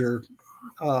teenager,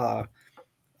 I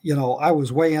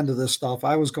was way into this stuff.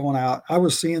 I was going out, I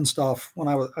was seeing stuff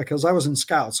because I was in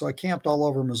Scouts. So I camped all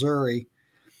over Missouri.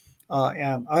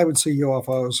 And I would see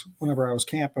UFOs whenever I was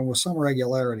camping with some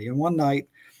regularity. And one night,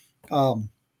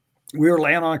 we were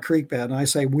laying on a creek bed, and I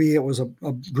say it was a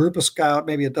group of scouts,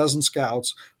 maybe a dozen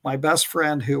scouts. My best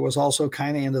friend, who was also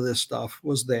kind of into this stuff,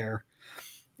 was there.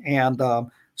 And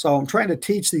so I'm trying to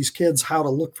teach these kids how to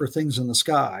look for things in the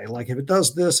sky. Like, if it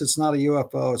does this, it's not a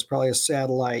UFO. It's probably a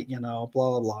satellite, blah,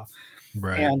 blah, blah.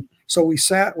 Right. And so we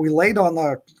laid on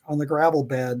the gravel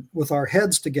bed with our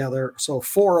heads together. So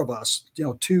 4 of us,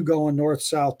 2 going north,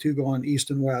 south, 2 going east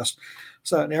and west.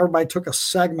 So everybody took a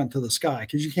segment to the sky,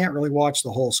 because you can't really watch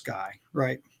the whole sky.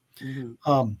 Right.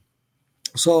 Mm-hmm.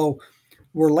 So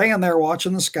we're laying there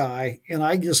watching the sky, and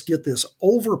I just get this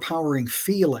overpowering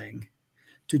feeling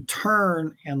to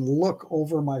turn and look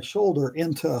over my shoulder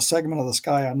into a segment of the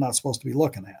sky I'm not supposed to be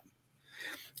looking at.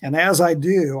 And as I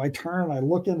do, I turn and I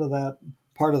look into that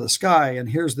part of the sky, and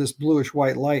here's this bluish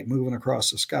white light moving across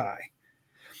the sky.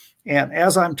 And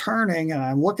as I'm turning and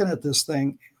I'm looking at this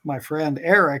thing, my friend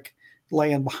Eric,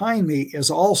 laying behind me,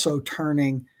 is also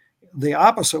turning the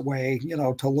opposite way,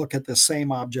 to look at the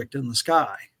same object in the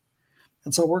sky.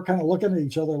 And so we're kind of looking at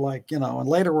each other like, and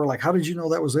later we're like, how did you know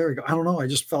that was there? I go, I don't know. I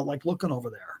just felt like looking over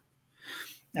there.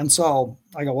 And so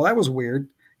I go, well, that was weird.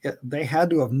 They had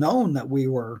to have known that we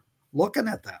were looking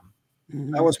at them.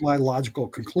 Mm-hmm. That was my logical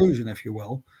conclusion, if you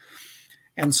will.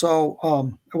 And so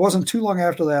it wasn't too long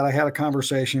after that, I had a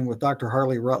conversation with Dr.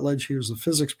 Harley Rutledge. He was the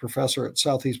physics professor at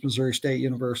Southeast Missouri State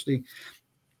University.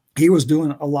 He was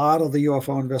doing a lot of the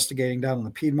UFO investigating down in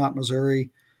the Piedmont, Missouri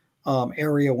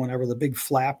area whenever the big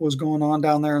flap was going on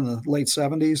down there in the late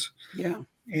 70s. Yeah.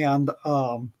 And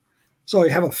so you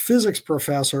have a physics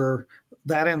professor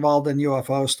that involved in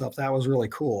UFO stuff. That was really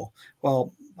cool.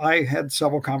 Well, I had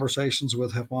several conversations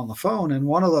with him on the phone. And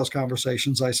one of those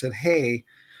conversations, I said, hey,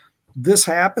 this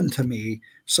happened to me.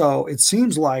 So it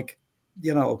seems like,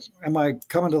 am I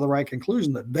coming to the right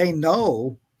conclusion that they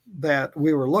know that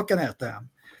we were looking at them?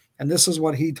 And this is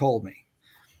what he told me.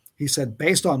 He said,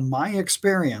 based on my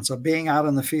experience of being out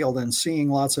in the field and seeing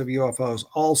lots of UFOs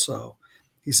also,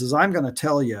 he says, I'm going to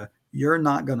tell you, you're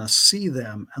not going to see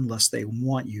them unless they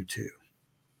want you to.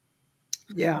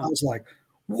 Yeah. I was like,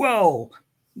 whoa,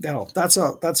 that's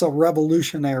a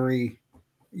revolutionary,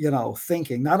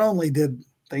 thinking. Not only did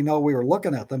they know we were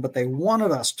looking at them, but they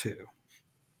wanted us to.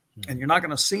 And you're not going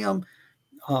to see them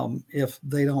if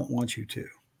they don't want you to.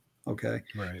 Okay.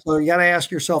 Right. So you got to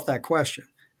ask yourself that question.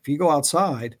 If you go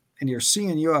outside and you're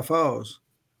seeing UFOs,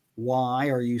 why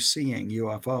are you seeing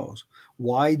UFOs?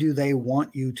 Why do they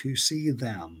want you to see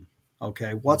them?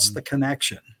 Okay. What's the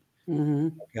connection?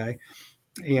 Okay.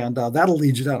 And that'll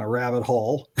lead you down a rabbit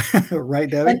hole. Right,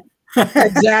 Debbie?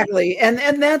 Exactly.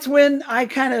 And that's when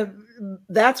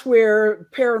that's where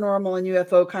paranormal and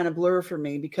UFO kind of blur for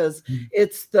me, because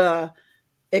it's the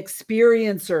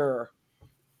experiencer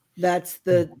that's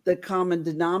the common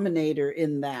denominator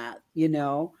in that,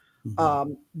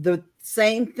 the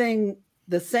same thing,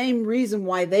 the same reason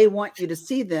why they want you to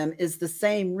see them is the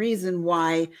same reason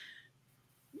why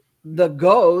the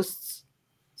ghosts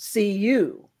see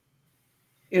you,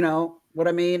 what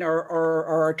I mean, or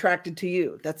are attracted to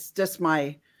you. That's just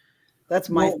my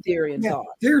theory and thought.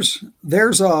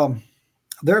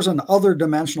 There's an other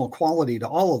dimensional quality to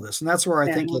all of this. And that's where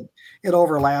I think it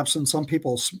overlaps, and some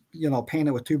people, paint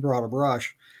it with too broad a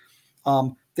brush.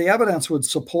 The evidence would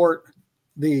support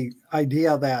the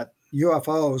idea that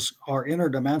UFOs are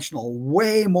interdimensional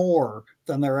way more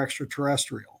than they're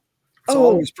extraterrestrial. It's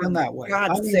always been that way.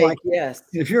 Yes.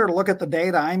 If you were to look at the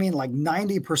data,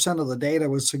 90% of the data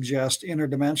would suggest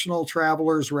interdimensional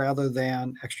travelers rather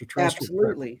than extraterrestrial.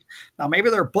 Absolutely. Now, maybe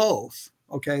they're both.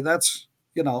 Okay. That's,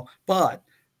 but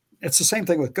it's the same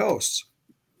thing with ghosts.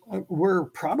 We're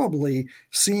probably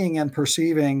seeing and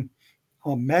perceiving,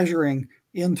 measuring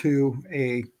into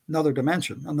another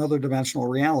dimension, another dimensional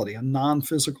reality, a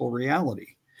non-physical reality.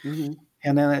 And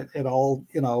then it all,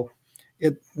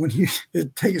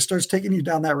 it starts taking you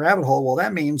down that rabbit hole. Well,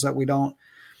 that means that we don't,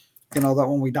 that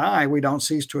when we die, we don't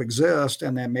cease to exist.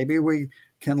 And then maybe we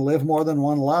can live more than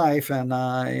one life.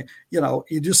 And,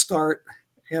 you just start.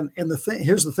 And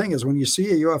here's the thing is, when you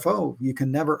see a UFO, you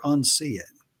can never unsee it.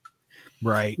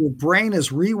 Right. Your brain is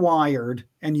rewired,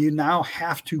 and you now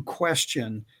have to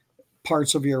question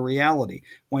parts of your reality.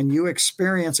 When you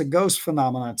experience a ghost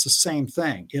phenomenon, it's the same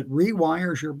thing. It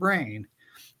rewires your brain,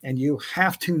 and you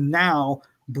have to now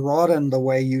broaden the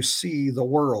way you see the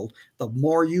world. The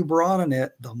more you broaden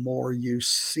it, the more you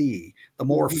see. The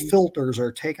more filters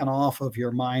are taken off of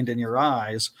your mind and your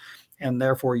eyes, and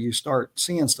therefore you start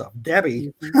seeing stuff.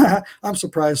 Debbie, I'm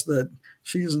surprised that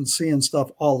she isn't seeing stuff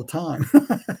all the time.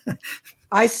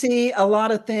 I see a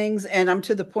lot of things, and I'm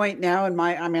to the point now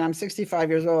I'm 65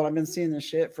 years old. I've been seeing this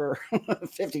shit for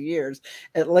 50 years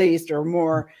at least or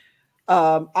more.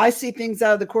 I see things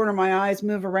out of the corner of my eyes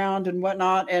move around and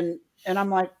whatnot. And I'm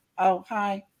like, oh,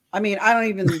 hi. I mean, I don't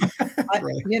even,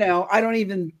 I don't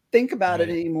even think about it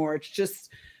anymore. It's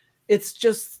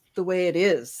just the way it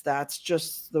is. That's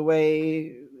just the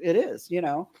way it is,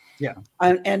 Yeah.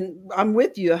 And I'm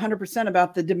with you 100%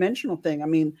 about the dimensional thing. I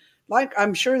mean, like,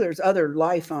 I'm sure there's other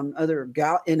life on other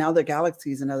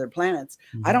galaxies and other planets.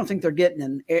 I don't think they're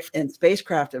getting in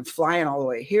spacecraft and flying all the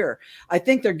way here. I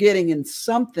think they're getting in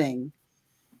something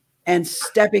and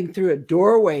stepping through a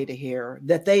doorway to here,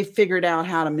 that they figured out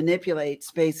how to manipulate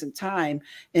space and time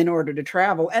in order to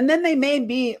travel. And then they may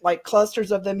be like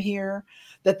clusters of them here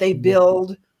that they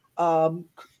build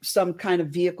some kind of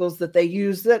vehicles that they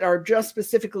use that are just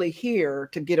specifically here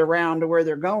to get around to where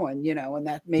they're going, and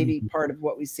that may be part of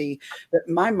what we see. But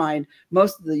in my mind,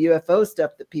 most of the UFO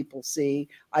stuff that people see,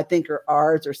 I think, are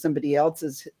ours or somebody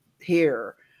else's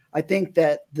here. I think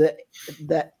that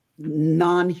that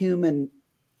non-human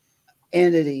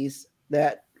entities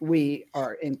that we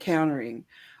are encountering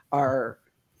are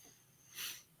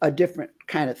a different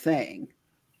kind of thing.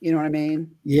 You know what I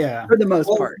mean? Yeah. For the most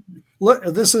part. Look,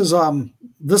 this is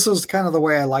kind of the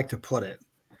way I like to put it.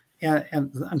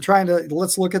 And I'm trying to,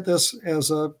 let's look at this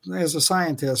as a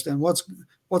scientist, and what's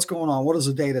going on. What does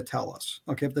the data tell us?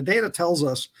 Okay. If the data tells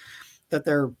us that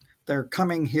they're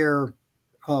coming here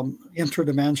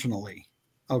intradimensionally.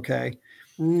 Okay.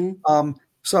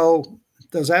 So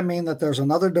does that mean that there's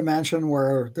another dimension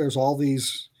where there's all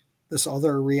this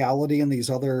other reality and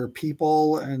these other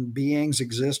people and beings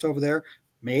exist over there?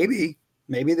 Maybe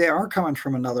they are coming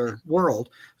from another world.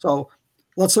 So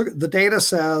let's look. The data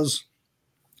says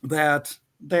that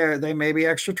they may be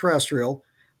extraterrestrial.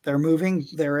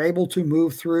 They're able to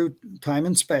move through time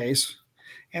and space.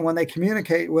 And when they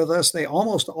communicate with us, they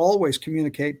almost always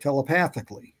communicate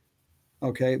telepathically.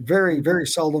 Okay. Very, very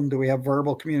seldom do we have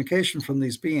verbal communication from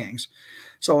these beings.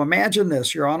 So imagine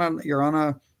this, you're on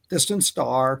a distant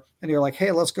star and you're like,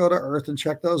 hey, let's go to Earth and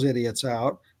check those idiots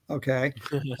out. Okay.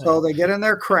 So they get in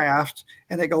their craft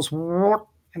and it goes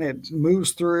and it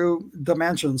moves through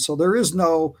dimensions. So there is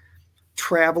no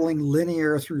traveling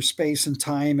linear through space and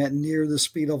time at near the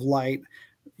speed of light.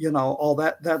 All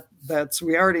that's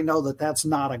we already know that that's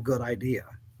not a good idea,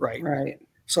 right? Right.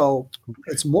 So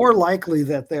it's more likely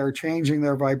that they're changing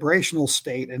their vibrational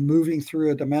state and moving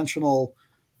through a dimensional,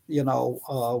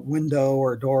 window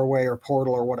or doorway or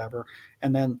portal or whatever.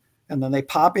 And then they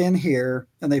pop in here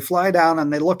and they fly down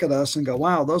and they look at us and go,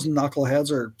 wow, those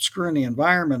knuckleheads are screwing the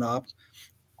environment up.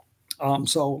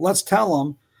 So let's tell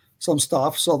them some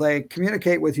stuff. So they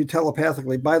communicate with you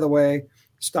telepathically. By the way,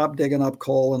 stop digging up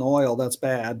coal and oil. That's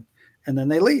bad. And then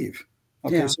they leave.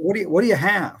 Okay. Yeah. So what do you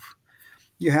have?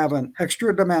 You have an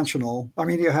extra dimensional.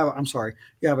 You have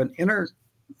an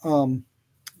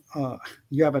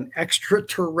you have an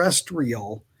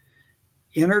extraterrestrial,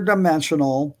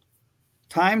 interdimensional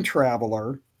time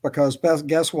traveler, because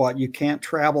guess what? You can't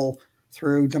travel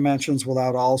through dimensions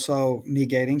without also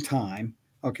negating time.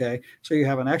 Okay. So you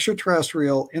have an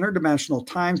extraterrestrial, interdimensional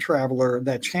time traveler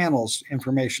that channels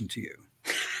information to you.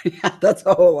 Yeah, that's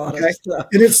a whole lot of stuff.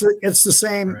 And it's the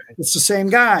same, right. It's the same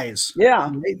guys.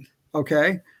 Yeah. Right?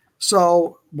 Okay.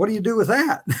 So what do you do with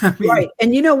that? Right.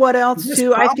 And you know what else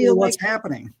too? I feel what's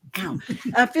happening.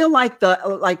 I feel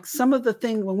like some of the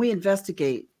things when we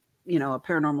investigate, a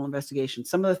paranormal investigation,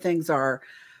 some of the things are,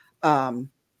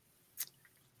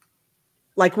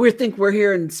 like we think we're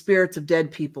hearing spirits of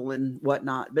dead people and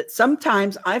whatnot. But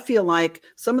sometimes I feel like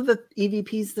some of the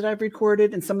EVPs that I've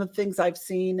recorded and some of the things I've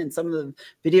seen and some of the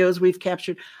videos we've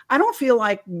captured, I don't feel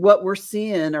like what we're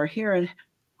seeing or hearing,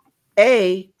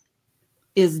 A,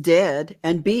 is dead,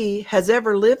 and B, has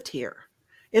ever lived here.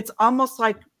 It's almost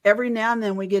like every now and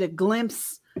then we get a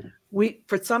glimpse.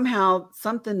 Somehow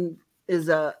something is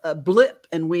a blip,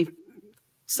 and we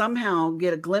somehow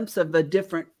get a glimpse of a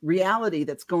different reality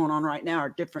that's going on right now, or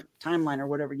different timeline or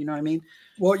whatever. You know what I mean?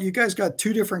 Well, you guys got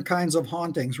two different kinds of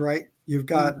hauntings, right? You've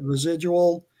got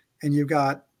residual and you've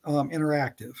got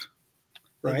interactive,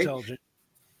 right? Intelligent.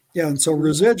 Yeah. And so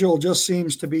residual just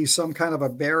seems to be some kind of a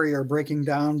barrier breaking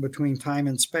down between time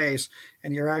and space.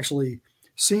 And you're actually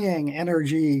seeing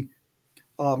energy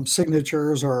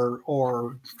signatures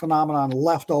or phenomenon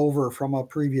left over from a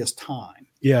previous time.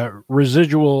 Yeah,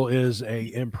 residual is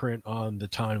a imprint on the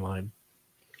timeline.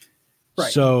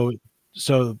 Right. So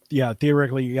yeah,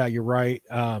 theoretically, yeah, you're right.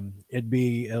 It'd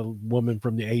be a woman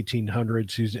from the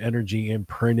 1800s whose energy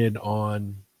imprinted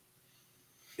on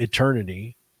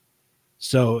eternity.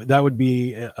 So that would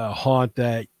be a haunt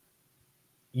that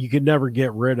you could never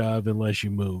get rid of unless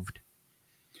you moved.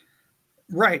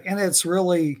 Right, and it's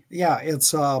really,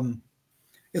 it's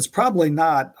probably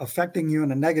not affecting you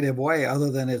in a negative way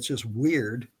other than it's just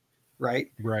weird,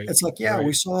 right? Right. It's like,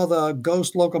 we saw the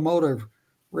ghost locomotive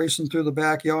racing through the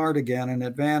backyard again and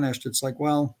it vanished. It's like,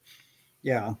 well,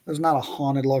 yeah, there's not a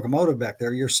haunted locomotive back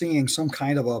there. You're seeing some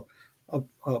kind of a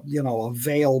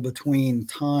veil between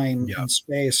time and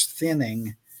space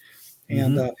thinning.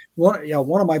 And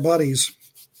one of my buddies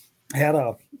had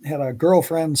a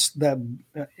girlfriend that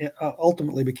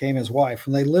ultimately became his wife,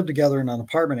 and they lived together in an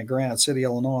apartment in Granite City,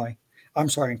 Illinois. I'm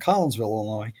sorry, in Collinsville,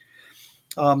 Illinois.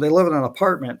 They live in an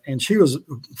apartment, and she was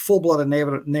full-blooded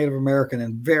Native American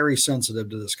and very sensitive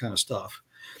to this kind of stuff.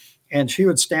 And she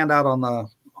would stand out on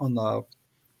the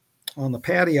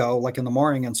patio, like in the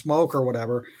morning, and smoke or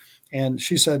whatever. And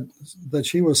she said that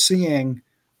she was seeing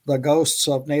the ghosts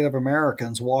of Native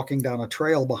Americans walking down a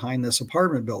trail behind this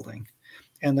apartment building.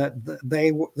 And that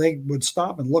they would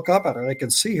stop and look up at her. They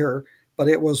could see her, but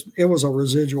it was a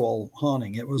residual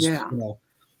haunting. It was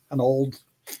an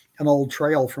old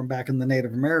trail from back in the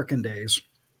Native American days.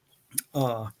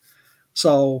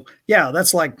 So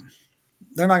that's like,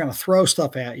 they're not going to throw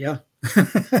stuff at you,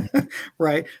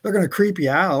 right? They're going to creep you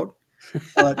out,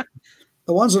 but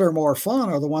the ones that are more fun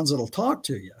are the ones that'll talk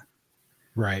to you.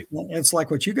 Right. It's like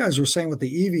what you guys were saying with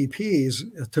the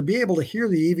EVPs. To be able to hear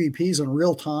the EVPs in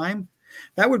real time,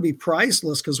 that would be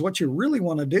priceless, because what you really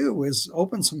want to do is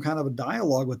open some kind of a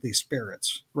dialogue with these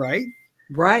spirits, right?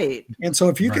 Right. And so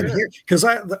if you can hear, because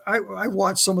I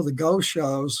watch some of the ghost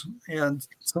shows, and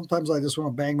sometimes I just want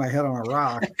to bang my head on a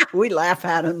rock. We laugh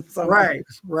at them. Right.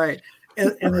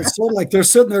 And it's sort of like they're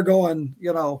sitting there going,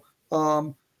 if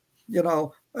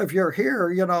you're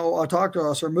here, talk to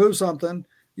us or move something,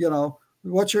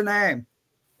 what's your name?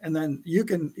 And then you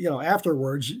can,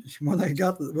 afterwards, when they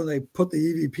put the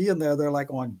EVP in there, they're like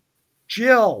going,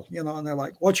 Jill, and they're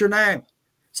like, what's your name?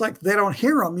 It's like they don't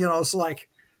hear them, it's like,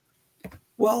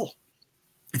 well,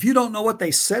 if you don't know what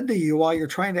they said to you while you're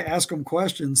trying to ask them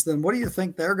questions, then what do you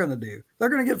think they're going to do? They're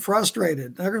going to get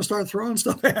frustrated. They're going to start throwing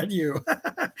stuff at you.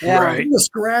 Yeah. They're going to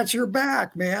scratch your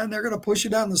back, man. They're going to push you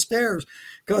down the stairs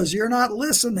because you're not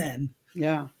listening.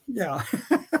 Yeah. Yeah.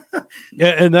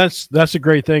 Yeah. And that's a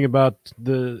great thing about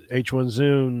the H1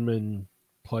 Zoom and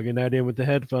plugging that in with the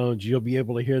headphones. You'll be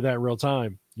able to hear that real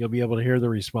time. You'll be able to hear the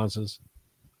responses.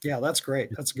 Yeah, that's great.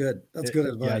 That's good. That's good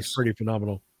advice. Yeah, it's pretty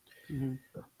phenomenal.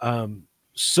 Mm-hmm.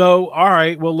 So, all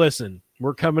right. Well, listen,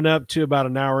 we're coming up to about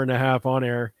an hour and a half on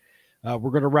air. We're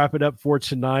going to wrap it up for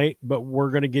tonight, but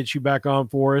we're going to get you back on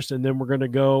for us. And then we're going to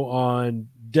go on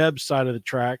Deb's side of the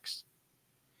tracks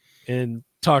and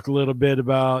talk a little bit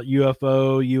about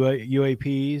UFO,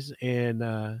 UAPs, and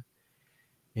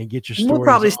get your stories. We'll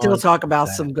probably still talk about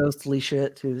some ghostly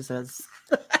shit too. Says.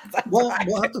 We'll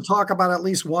have to talk about at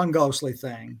least one ghostly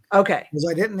thing. Okay. Because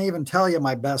I didn't even tell you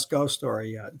my best ghost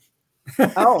story yet.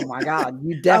 Oh my God.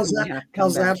 You definitely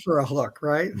how's that for a hook,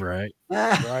 right? Right.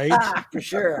 Right. For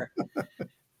sure.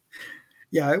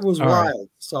 Yeah, it was wild.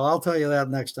 So I'll tell you that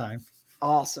next time.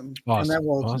 Awesome. And then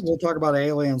we'll talk about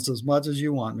aliens as much as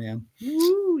you want, man.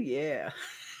 Ooh, yeah.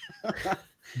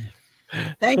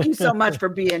 Thank you so much for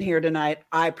being here tonight.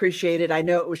 I appreciate it. I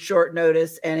know it was short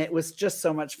notice and it was just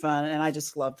so much fun. And I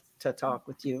just love to talk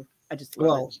with you. I just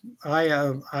love it.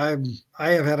 I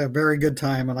have had a very good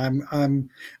time, and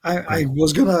I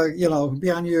was gonna be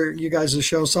on you guys'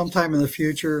 show sometime in the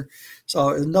future,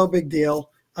 so it's no big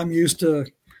deal. I'm used to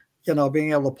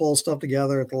being able to pull stuff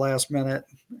together at the last minute,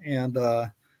 and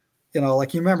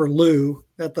like you remember Lou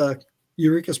at the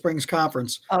Eureka Springs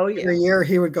conference. Oh yeah. Every year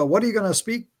he would go, "What are you going to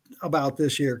speak about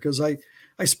this year?" Because I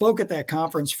spoke at that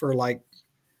conference for like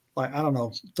I don't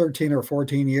know 13 or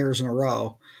 14 years in a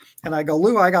row. And I go,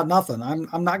 Lou, I got nothing.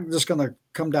 I'm not just going to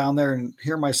come down there and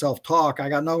hear myself talk. I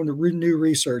got no new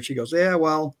research. He goes, yeah,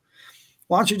 well,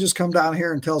 why don't you just come down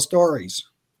here and tell stories?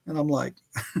 And I'm like,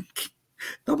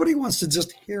 nobody wants to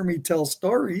just hear me tell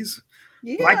stories.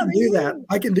 Yeah, I can do that.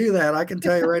 I can do that. I can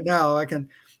tell you right now. I can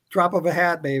drop of a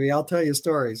hat, baby. I'll tell you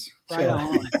stories. Right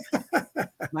on.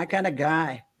 My kind of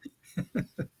guy.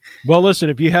 Well, listen,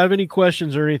 if you have any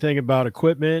questions or anything about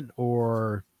equipment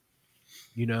or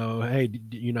hey,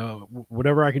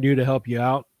 whatever I can do to help you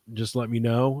out, just let me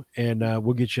know. And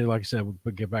we'll get you, like I said,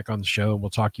 we'll get back on the show and we'll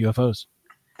talk UFOs.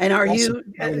 And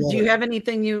do you have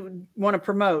anything you want to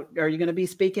promote? Are you going to be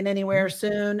speaking anywhere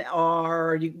soon?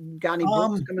 Or you got any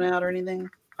books coming out or anything?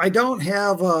 I don't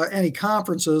have any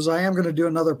conferences. I am going to do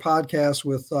another podcast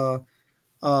with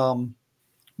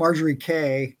Marjorie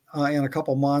Kay in a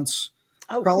couple months.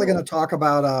 Probably going to talk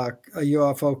about a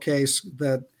UFO case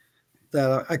that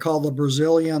I call the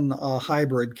Brazilian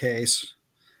hybrid case.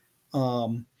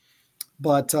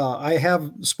 But I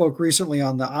have spoke recently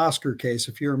on the Oscar case.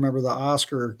 If you remember the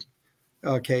Oscar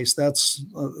case, that's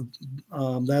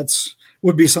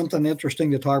would be something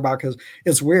interesting to talk about because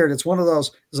it's weird. It's one of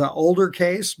those, it's an older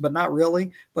case, but not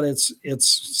really, but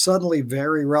it's suddenly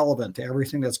very relevant to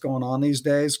everything that's going on these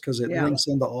days because it links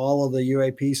into all of the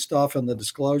UAP stuff and the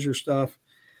disclosure stuff.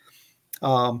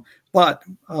 But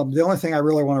the only thing I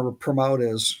really want to promote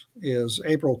is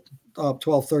April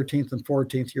 12th, 13th, and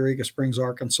 14th, Eureka Springs,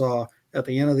 Arkansas. At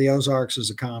the end of the Ozarks is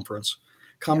a conference.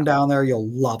 Come down there, you'll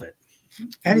love it.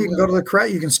 And you can go to the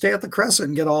Crescent. You can stay at the Crescent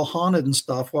and get all haunted and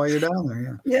stuff while you're down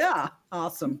there. Yeah,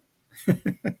 awesome.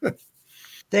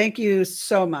 Thank you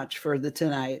so much for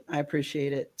tonight. I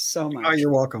appreciate it so much. Oh,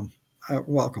 you're welcome.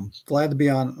 Welcome. Glad to be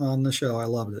on the show. I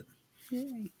loved it.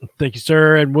 Thank you,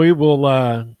 sir. And we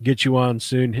will get you on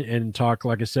soon and talk,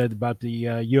 like I said, about the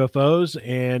UFOs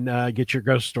and get your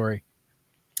ghost story.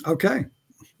 Okay.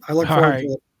 I look forward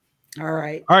to it. All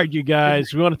right. All right, you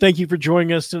guys. We want to thank you for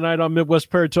joining us tonight on Midwest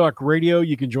Paratalk Radio.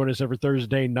 You can join us every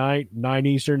Thursday night, 9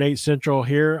 Eastern, 8 Central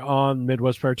here on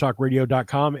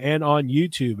MidwestParatalkRadio.com and on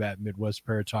YouTube at Midwest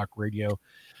Paratalk Radio.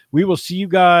 We will see you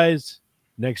guys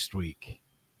next week.